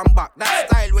hold it from back. That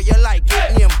style where you like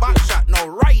it, name back shot. Now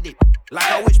ride it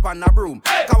like a witch pan a broom.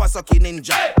 Kawasaki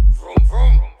ninja. Vroom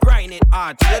vroom. Grind it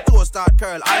hard till your toes start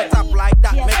curl. On top like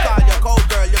that, make all your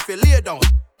cowgirl, you feel lay down.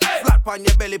 Flat on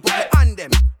your belly, put me on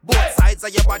them. Both sides of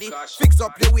your body, fix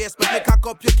up your waist, make me cock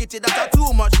up your kitty, that's a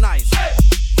too much nice.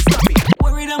 Stop it.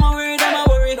 Worry them, I worry them, I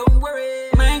worry. Don't worry.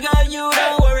 My girl, you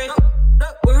don't worry.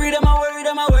 Worry them, I worry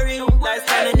them, I worry. Last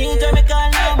time I need Jamaica,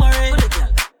 now I'm worried.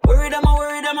 Worry them, I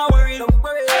worry them, I worry. Don't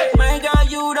worry. My girl,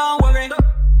 you don't worry.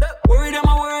 Worry them,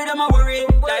 I worry them, I worry.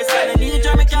 Last time I need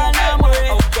Jamaica, now I'm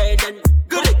worried. Okay then.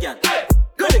 Good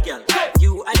again,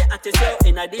 you are the artist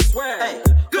in this world.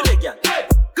 Good again,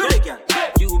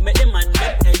 you make the man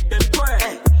them head them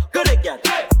twirl. Good again,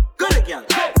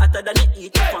 hotter than the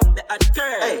eat from the hot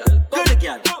curl.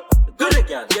 Good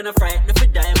again, you're not frightened for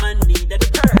diamond, need the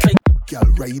pearl. Girl,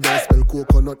 ride and spell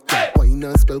coconut. Girl, wine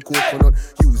and spell coconut.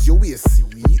 Use your waist,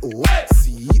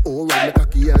 CEO, ride me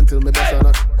cocky until me bust a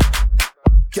nut.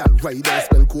 Girl, ride and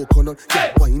spell coconut.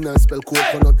 Girl, wine and spell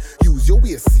coconut. Use your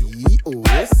waist,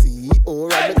 CEO,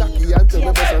 ride me cocky until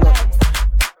me bust a nut.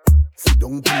 Sit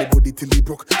down pa me body till it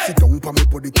broke. Sit down pa me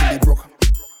body till it broke.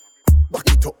 Back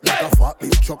it up like a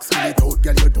forklift truck. Spin it out,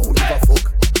 girl, you don't give a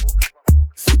fuck.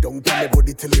 Sit down pa me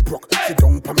body till it broke. Sit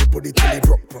down pa me body till it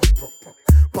broke.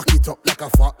 Back it up like a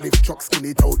forklift truck. Spin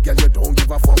it out, girl, you don't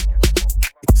give a fuck.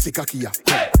 Sikakia,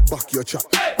 come, back your chat.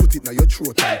 Put it in your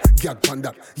throat and gag pan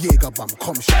that. Jaeger bomb,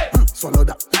 come shot, swallow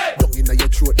that. Down in your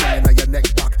throat, down in your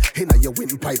neck back. In your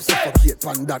windpipe, suffocate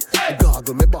pan that.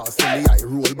 Gargle me boss, and the eye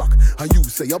roll back. And you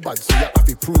say you're bad, so you have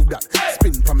to prove that.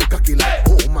 Spin pa me cocky like,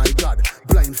 oh my God.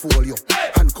 Blindfold you,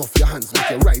 handcuff your hands. Make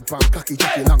your right pan cocky,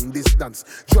 cocky long distance.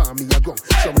 Draw me a gun,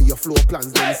 show me your floor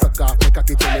plans. Then suck off my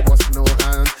cocky till me bust no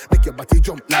hand. Make your body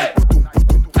jump like putum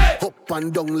putum. Up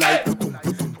and down like putum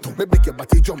putum. Me make your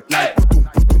body jump like putum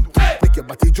putum. Make your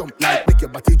body jump like, make your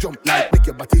body jump like, make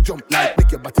your body jump like,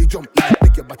 make your body jump like,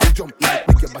 make your body jump like,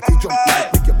 make your body jump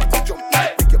like, make your body jump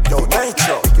like, make your body jump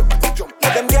like, make your body jump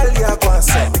like. Them girl you go and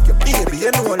say, baby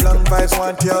you know long vibes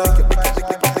want you.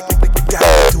 Girl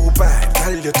you too bad,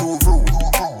 girl you too rude.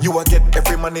 You a get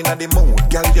every man in the mood.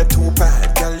 Girl you too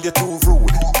bad, girl you too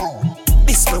rude.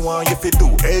 This me want you fi do.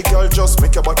 Hey girl, just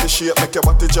make your body shake, make your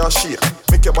body just shake.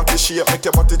 Make your body shake, make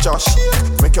your body just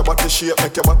shake. Make your body shake,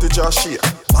 make your body just shake.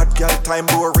 Bad girl time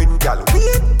boring, girl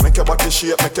wait. Make your body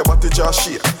shake, make your body just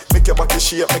shake. Make your body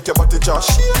shake, make your body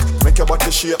just shake. Make your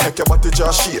body shake, make your body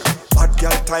just shake. Bad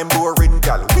girl time boring,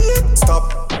 girl wait.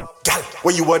 Stop, girl,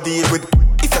 what you a deal with?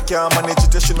 If you can't manage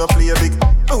it, you shouldn't play big.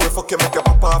 Me will fuck you, make you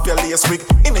pop off your lace wig.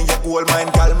 In your gold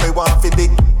mine, girl, me want fi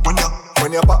dig.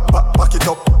 When you back it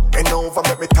up. Bend over,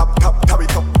 make me tap it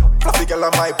up. Fluffy girl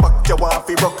on my back, you want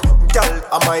fi rock. Girl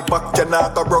on my back, you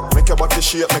not go rock. Make your body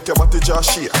shake, make your body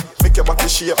just shake. Make your body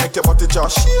shake, make your body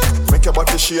just shake. Make your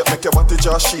body shake, make your body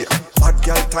just shake. Bad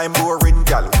girl time boring,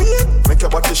 girl wait. Make your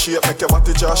body shake, make your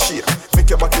body just shake. Make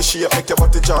your body shake, make your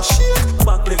body just shake.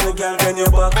 Back little girl, bend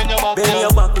your back. Bend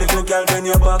your back, little girl, bend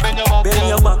your back. Bend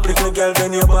your back, little girl,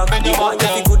 bend your back. The one you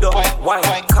fi good up, wine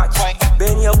catch.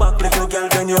 Bend your back, little girl,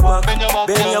 bend your back.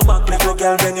 Bend your back, little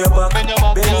girl, bend your back.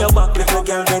 Bend your back, little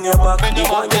girl, bend your back. The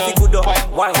one you fi good up,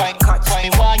 wine catch.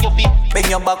 Bend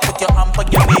your back, put your hand for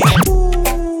your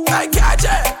knee. Hey KJ,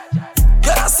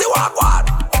 you don't see what one.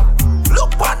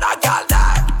 Look on that girl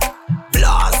there.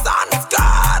 Blouse and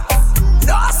skirts.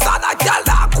 No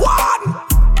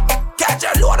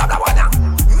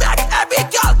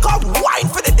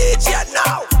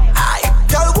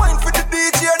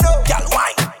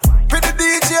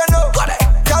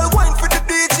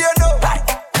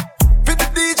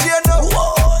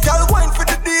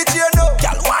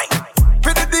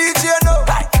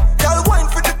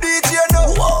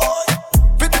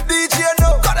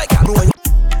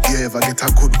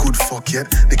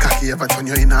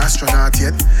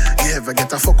ever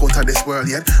get a fuck out of this world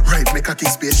yet? Right, make a key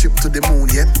spaceship to the moon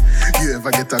yet? You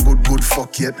ever get a good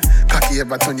fuck yet? Cocky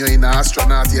ever turn you in an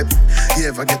astronaut yet? You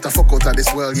ever get a fuck out of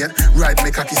this world yet? Right,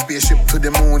 make a key spaceship to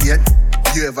the moon yet?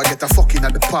 You ever get a fucking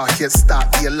at the park yet? Start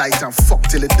your light and fuck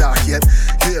till it dark yet?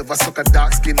 You ever suck a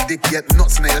dark skin dick yet?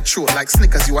 Nuts in your throat like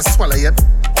Snickers you a swallow yet?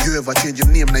 You ever change your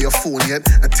name on your phone yet?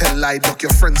 And tell lie duck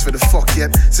your friends for the fuck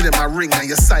yet? See them a ring and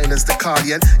you silence the call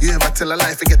yet? You ever tell a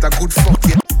lie to get a good fuck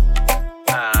yet?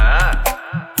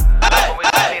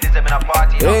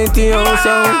 Ain't the old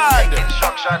sound.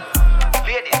 Instruction.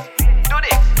 Ladies, do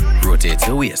this. Rotate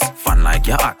your waist, fan like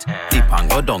you're hot. Dip and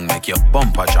go down, make your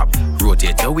bumper drop.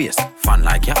 Rotate your waist, fan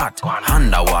like you're hot.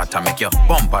 Underwater, make your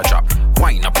bumper drop.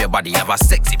 Wind up your body, have a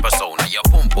sexy persona. Your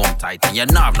pum pum tight and your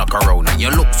nerve no corona. You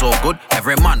look so good,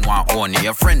 every man want own you.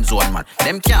 Your friend zone, man.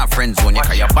 Them can't friend zone you,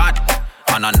 cause you're bad.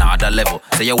 On another level,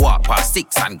 say you walk past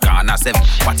 6 and gone at 7.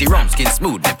 Body round, skin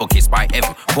smooth, nipple kiss by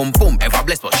heaven. Boom boom, ever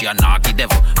blessed, but she a naughty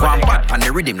devil. One bad on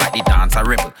the rhythm like the dancer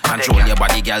rebel. Control your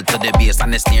body, girl, to the bass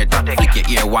and the snare top. Flick your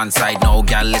ear one side, now,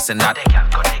 girl, listen that.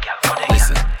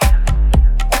 Listen.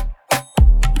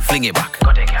 Fling it back.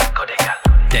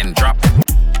 Then drop.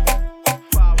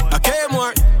 Okay,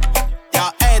 more.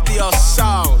 Y'all atheist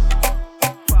sound.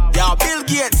 Y'all Bill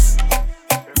Gates.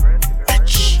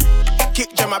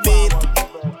 Kick drum a beat.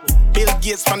 Bill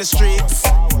Gates on the streets.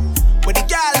 With the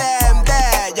gal them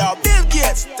there, yo, Bill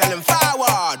Gates, tell him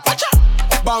forward. Watch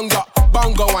out. Bongo,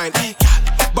 bongo wine. Hey,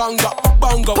 gal. Bongo,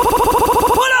 bongo.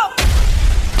 Pull up.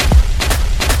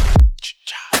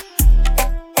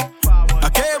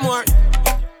 Okay, more.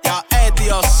 Y'all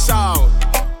atheist sound.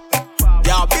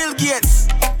 Y'all Bill Gates.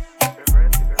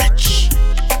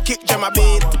 Kick drum a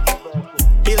beat.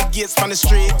 Bill Gates on the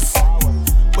streets.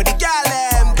 With the gal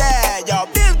them there, yo,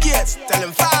 Bill Gates, tell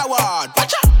him forward.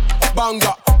 Watch out.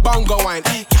 Bongo, bongo wine.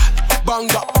 Hey, gal.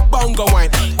 Bongo, bongo wine.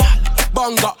 Hey, gal.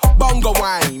 Bongo, bongo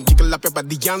wine. Jiggle up your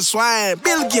body and swine.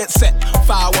 Bill Gates said,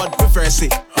 forward, reverse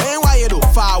it. Hey, why you do?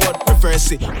 Forward,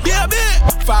 reverse it. Baby,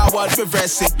 forward,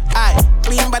 reverse it. Aye,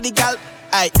 clean body gal.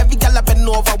 Aye, every gal up and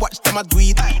over, watch them a do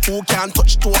it. Who can't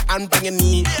touch toe and bring a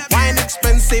knee? Wine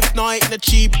expensive, no it not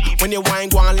cheap. When you wine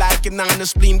go on like it on the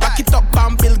spleen. Back it up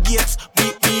on Bill Gates,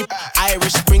 beep beep.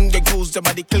 Irish spring, they goose the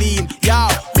body clean. Yo,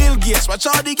 Bill Gates, watch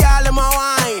all the gal in my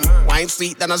wine. Wine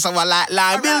sweet, then I sour like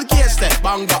lime. Bill Gates, that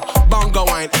bongo, bongo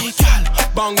wine. Hey gal,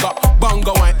 bongo,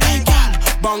 bongo wine. Hey gal,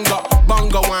 bongo,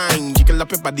 bongo wine. Jiggle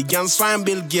up your body and swine.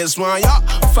 Bill Gates want ya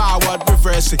forward,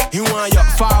 reverse it. He want ya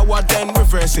forward, then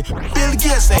reverse it. Bill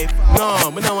Gates say,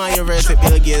 no, we don't want you reverse it.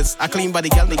 Bill Gates, a clean body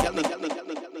gal,